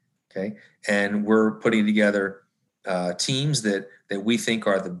penny. Okay. And we're putting together teams that we think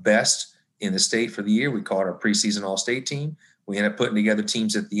are the best in the state for the year. We call it our preseason all-state team. We end up putting together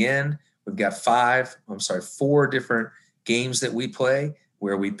teams at the end. We've got 4 different games that we play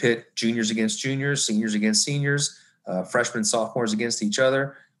where we pit juniors against juniors, seniors against seniors, freshmen, sophomores against each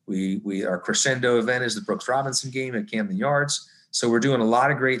other. Our crescendo event is the Brooks Robinson game at Camden Yards. So we're doing a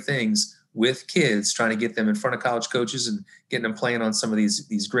lot of great things with kids, trying to get them in front of college coaches and getting them playing on some of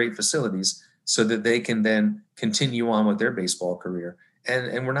these great facilities so that they can then continue on with their baseball career.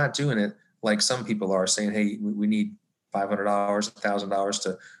 And we're not doing it like some people are saying, hey, we need $500, $1,000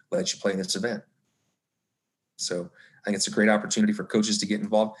 to let you play in this event. So I think it's a great opportunity for coaches to get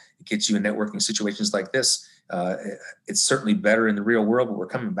involved. It gets you in networking situations like this. It's certainly better in the real world, but we're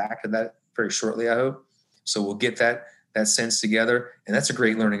coming back to that very shortly, I hope. So we'll get that sense together, and that's a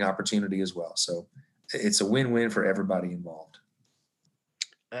great learning opportunity as well. So it's a win-win for everybody involved.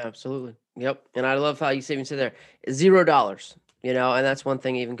 Absolutely. Yep. And I love how you said there $0, and that's one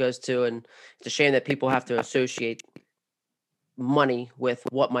thing even goes to, and it's a shame that people have to associate money with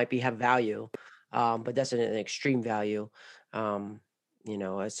what might have value. But that's an extreme value. So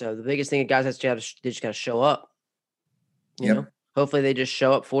the biggest thing guys they just got to show up, Yep. hopefully they just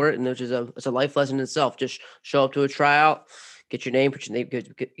show up for it. And which is it's a life lesson in itself. Just show up to a tryout, get your name,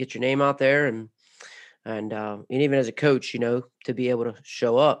 get your name out there. And even as a coach, to be able to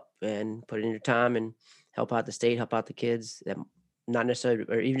show up and put in your time and help out the state, help out the kids that not necessarily,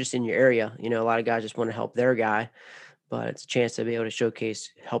 or even just in your area, a lot of guys just want to help their guy, but it's a chance to be able to showcase,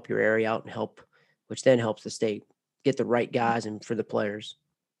 help your area out and help, which then helps the state get the right guys and for the players.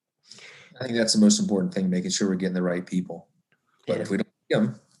 I think that's the most important thing, making sure we're getting the right people. But if we don't get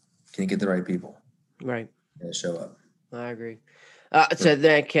them, can you get the right people? Right. Show up. I agree. So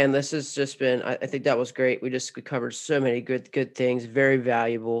then, Ken, this has just been, I think that was great. We covered so many good things, very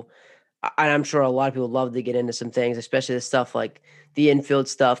valuable. I'm sure a lot of people love to get into some things, especially the stuff like the infield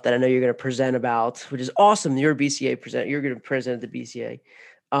stuff that I know you're going to present about, which is awesome. You're a BCA present. You're going to present at the BCA.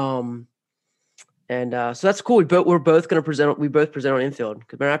 And so that's cool. We're both going to present. We both present on infield.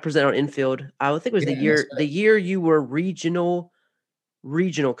 Because when I present on infield, I think it was Yeah, that's the right. year you were regional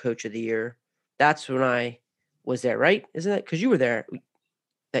coach of the year. That's when I was there, right? Isn't that because you were there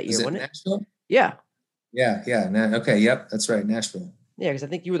that year, Is it wasn't it? Nashville? Yeah. Yeah, yeah. Okay, yep, that's right, Nashville. Yeah, because I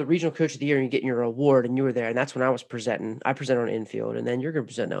think you were the regional coach of the year and you're getting your award, and you were there, and that's when I was presenting. I presented on infield, and then you're going to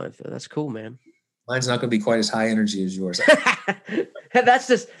present on infield. That's cool, man. Mine's not going to be quite as high energy as yours.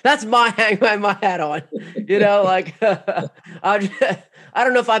 That's my hang my hat on. Like I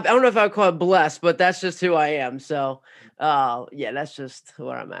don't know if I don't know if I would call it blessed, but that's just who I am. So yeah, that's just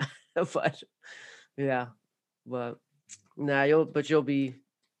where I'm at. But yeah, but you'll be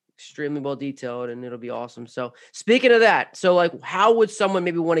extremely well detailed and it'll be awesome. So speaking of that, so like how would someone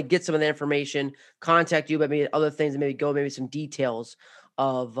maybe want to get some of the information, contact you, but maybe other things, and maybe some details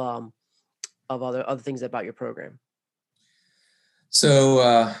of other things about your program?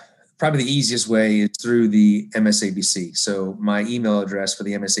 So probably the easiest way is through the MSABC. So my email address for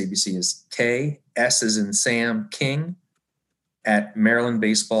the MSABC is KS as in Sam King at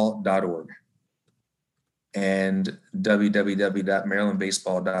marylandbaseball.org. And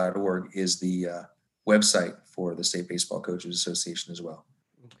www.marylandbaseball.org is the website for the State Baseball Coaches Association as well.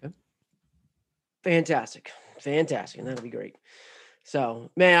 Okay. Fantastic. And that'll be great. So,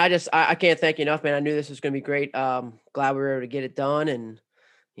 man, I can't thank you enough, man. I knew this was going to be great. Glad we were able to get it done. And,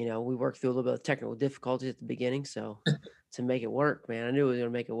 we worked through a little bit of technical difficulties at the beginning. So to make it work, man, I knew it was going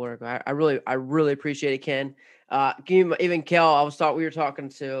to make it work. I really appreciate it, Ken. Even Kel, we were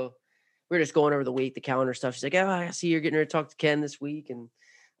just going over the calendar stuff. She's like, oh, I see you're getting ready to talk to Ken this week. And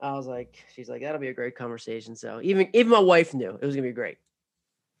she's like, that'll be a great conversation. So even my wife knew it was going to be great.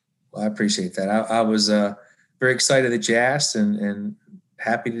 Well, I appreciate that. I was very excited that you asked and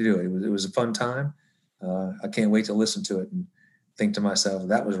happy to do it. It was a fun time. I can't wait to listen to it and think to myself,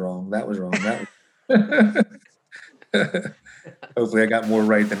 that was wrong. Hopefully I got more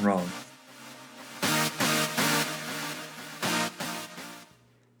right than wrong.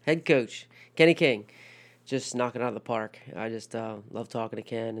 Head coach, Kenny King, just knocking it out of the park. I just love talking to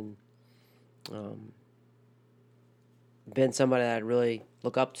Ken, and been somebody that I really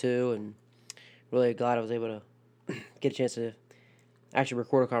look up to, and really glad I was able to get a chance to actually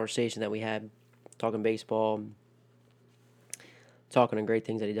record a conversation that we had, talking baseball, and talking the great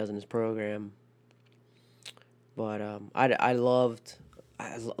things that he does in his program. But I love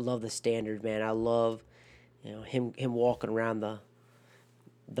the standard, man. I love him walking around the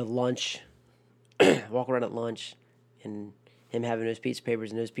lunch, walking around at lunch, and him having those piece of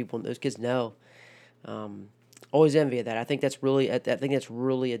papers and those kids know. Always envy that. I think that's really a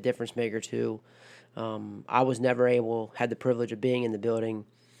difference maker too. I was never had the privilege of being in the building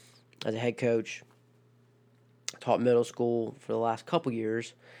as a head coach. Taught middle school for the last couple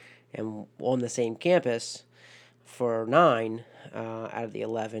years, and on the same campus for 9 out of the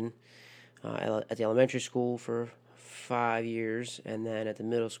 11. At the elementary school for 5 years, and then at the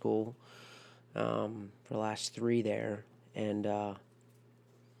middle school for the last 3 there. And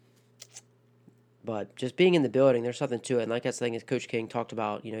but just being in the building, there's something to it. And like that's the thing as Coach King talked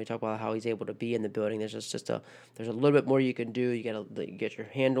about, he talked about how he's able to be in the building. There's there's a little bit more you can do. You got to get your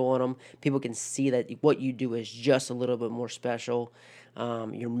handle on them. People can see that what you do is just a little bit more special.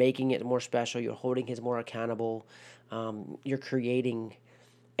 You're making it more special. You're holding kids more accountable. You're creating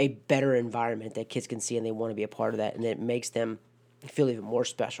a better environment that kids can see and they want to be a part of that, and it makes them feel even more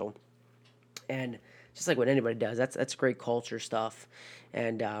special. And just like what anybody does, that's great culture stuff.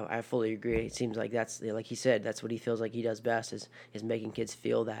 And I fully agree. It seems like that's like he said, that's what he feels like he does best is making kids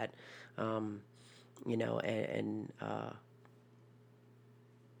feel that, and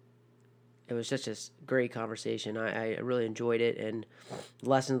it was just a great conversation. I really enjoyed it, and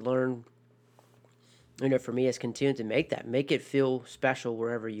lessons learned. For me, is continue to make it feel special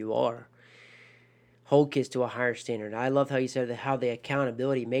wherever you are. Hold kids to a higher standard. I love how you said that how the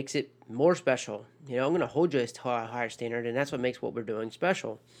accountability makes it more special. I'm going to hold you to a higher standard, and that's what makes what we're doing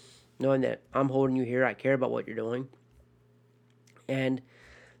special. Knowing that I'm holding you here, I care about what you're doing, and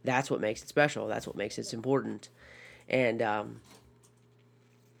that's what makes it special. That's what makes it important. And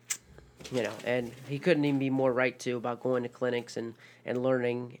and he couldn't even be more right too about going to clinics and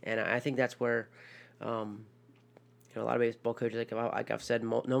learning. And I think that's where. A lot of baseball coaches, like I've said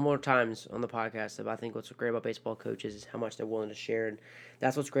no more times on the podcast, I think what's great about baseball coaches is how much they're willing to share, and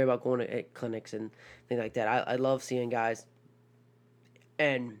that's what's great about going to clinics and things like that. I love seeing guys,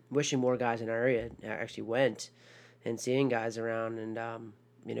 and wishing more guys in our area actually went, and seeing guys around, and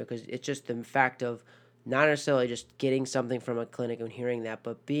because it's just the fact of not necessarily just getting something from a clinic and hearing that,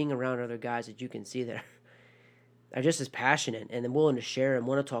 but being around other guys that you can see there. are just as passionate and willing to share and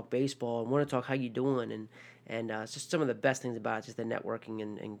want to talk baseball and want to talk how you doing, and it's just some of the best things about it, just the networking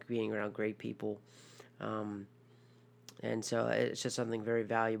and being around great people. And so it's just something very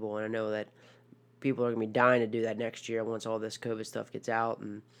valuable, and I know that people are going to be dying to do that next year once all this COVID stuff gets out,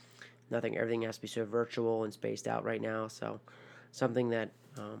 and everything has to be so virtual and spaced out right now. So something that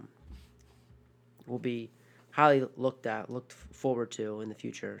will be highly looked forward to in the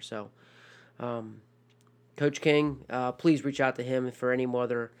future. So Coach King, please reach out to him for any more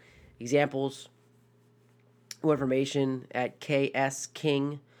other examples or information at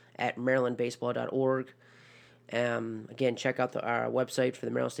ksking@marylandbaseball.org. Again, check out our website for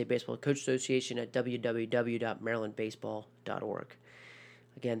the Maryland State Baseball Coach Association at www.marylandbaseball.org.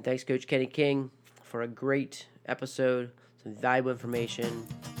 Again, thanks, Coach Kenny King, for a great episode, some valuable information.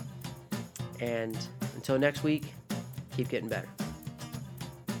 And until next week, keep getting better.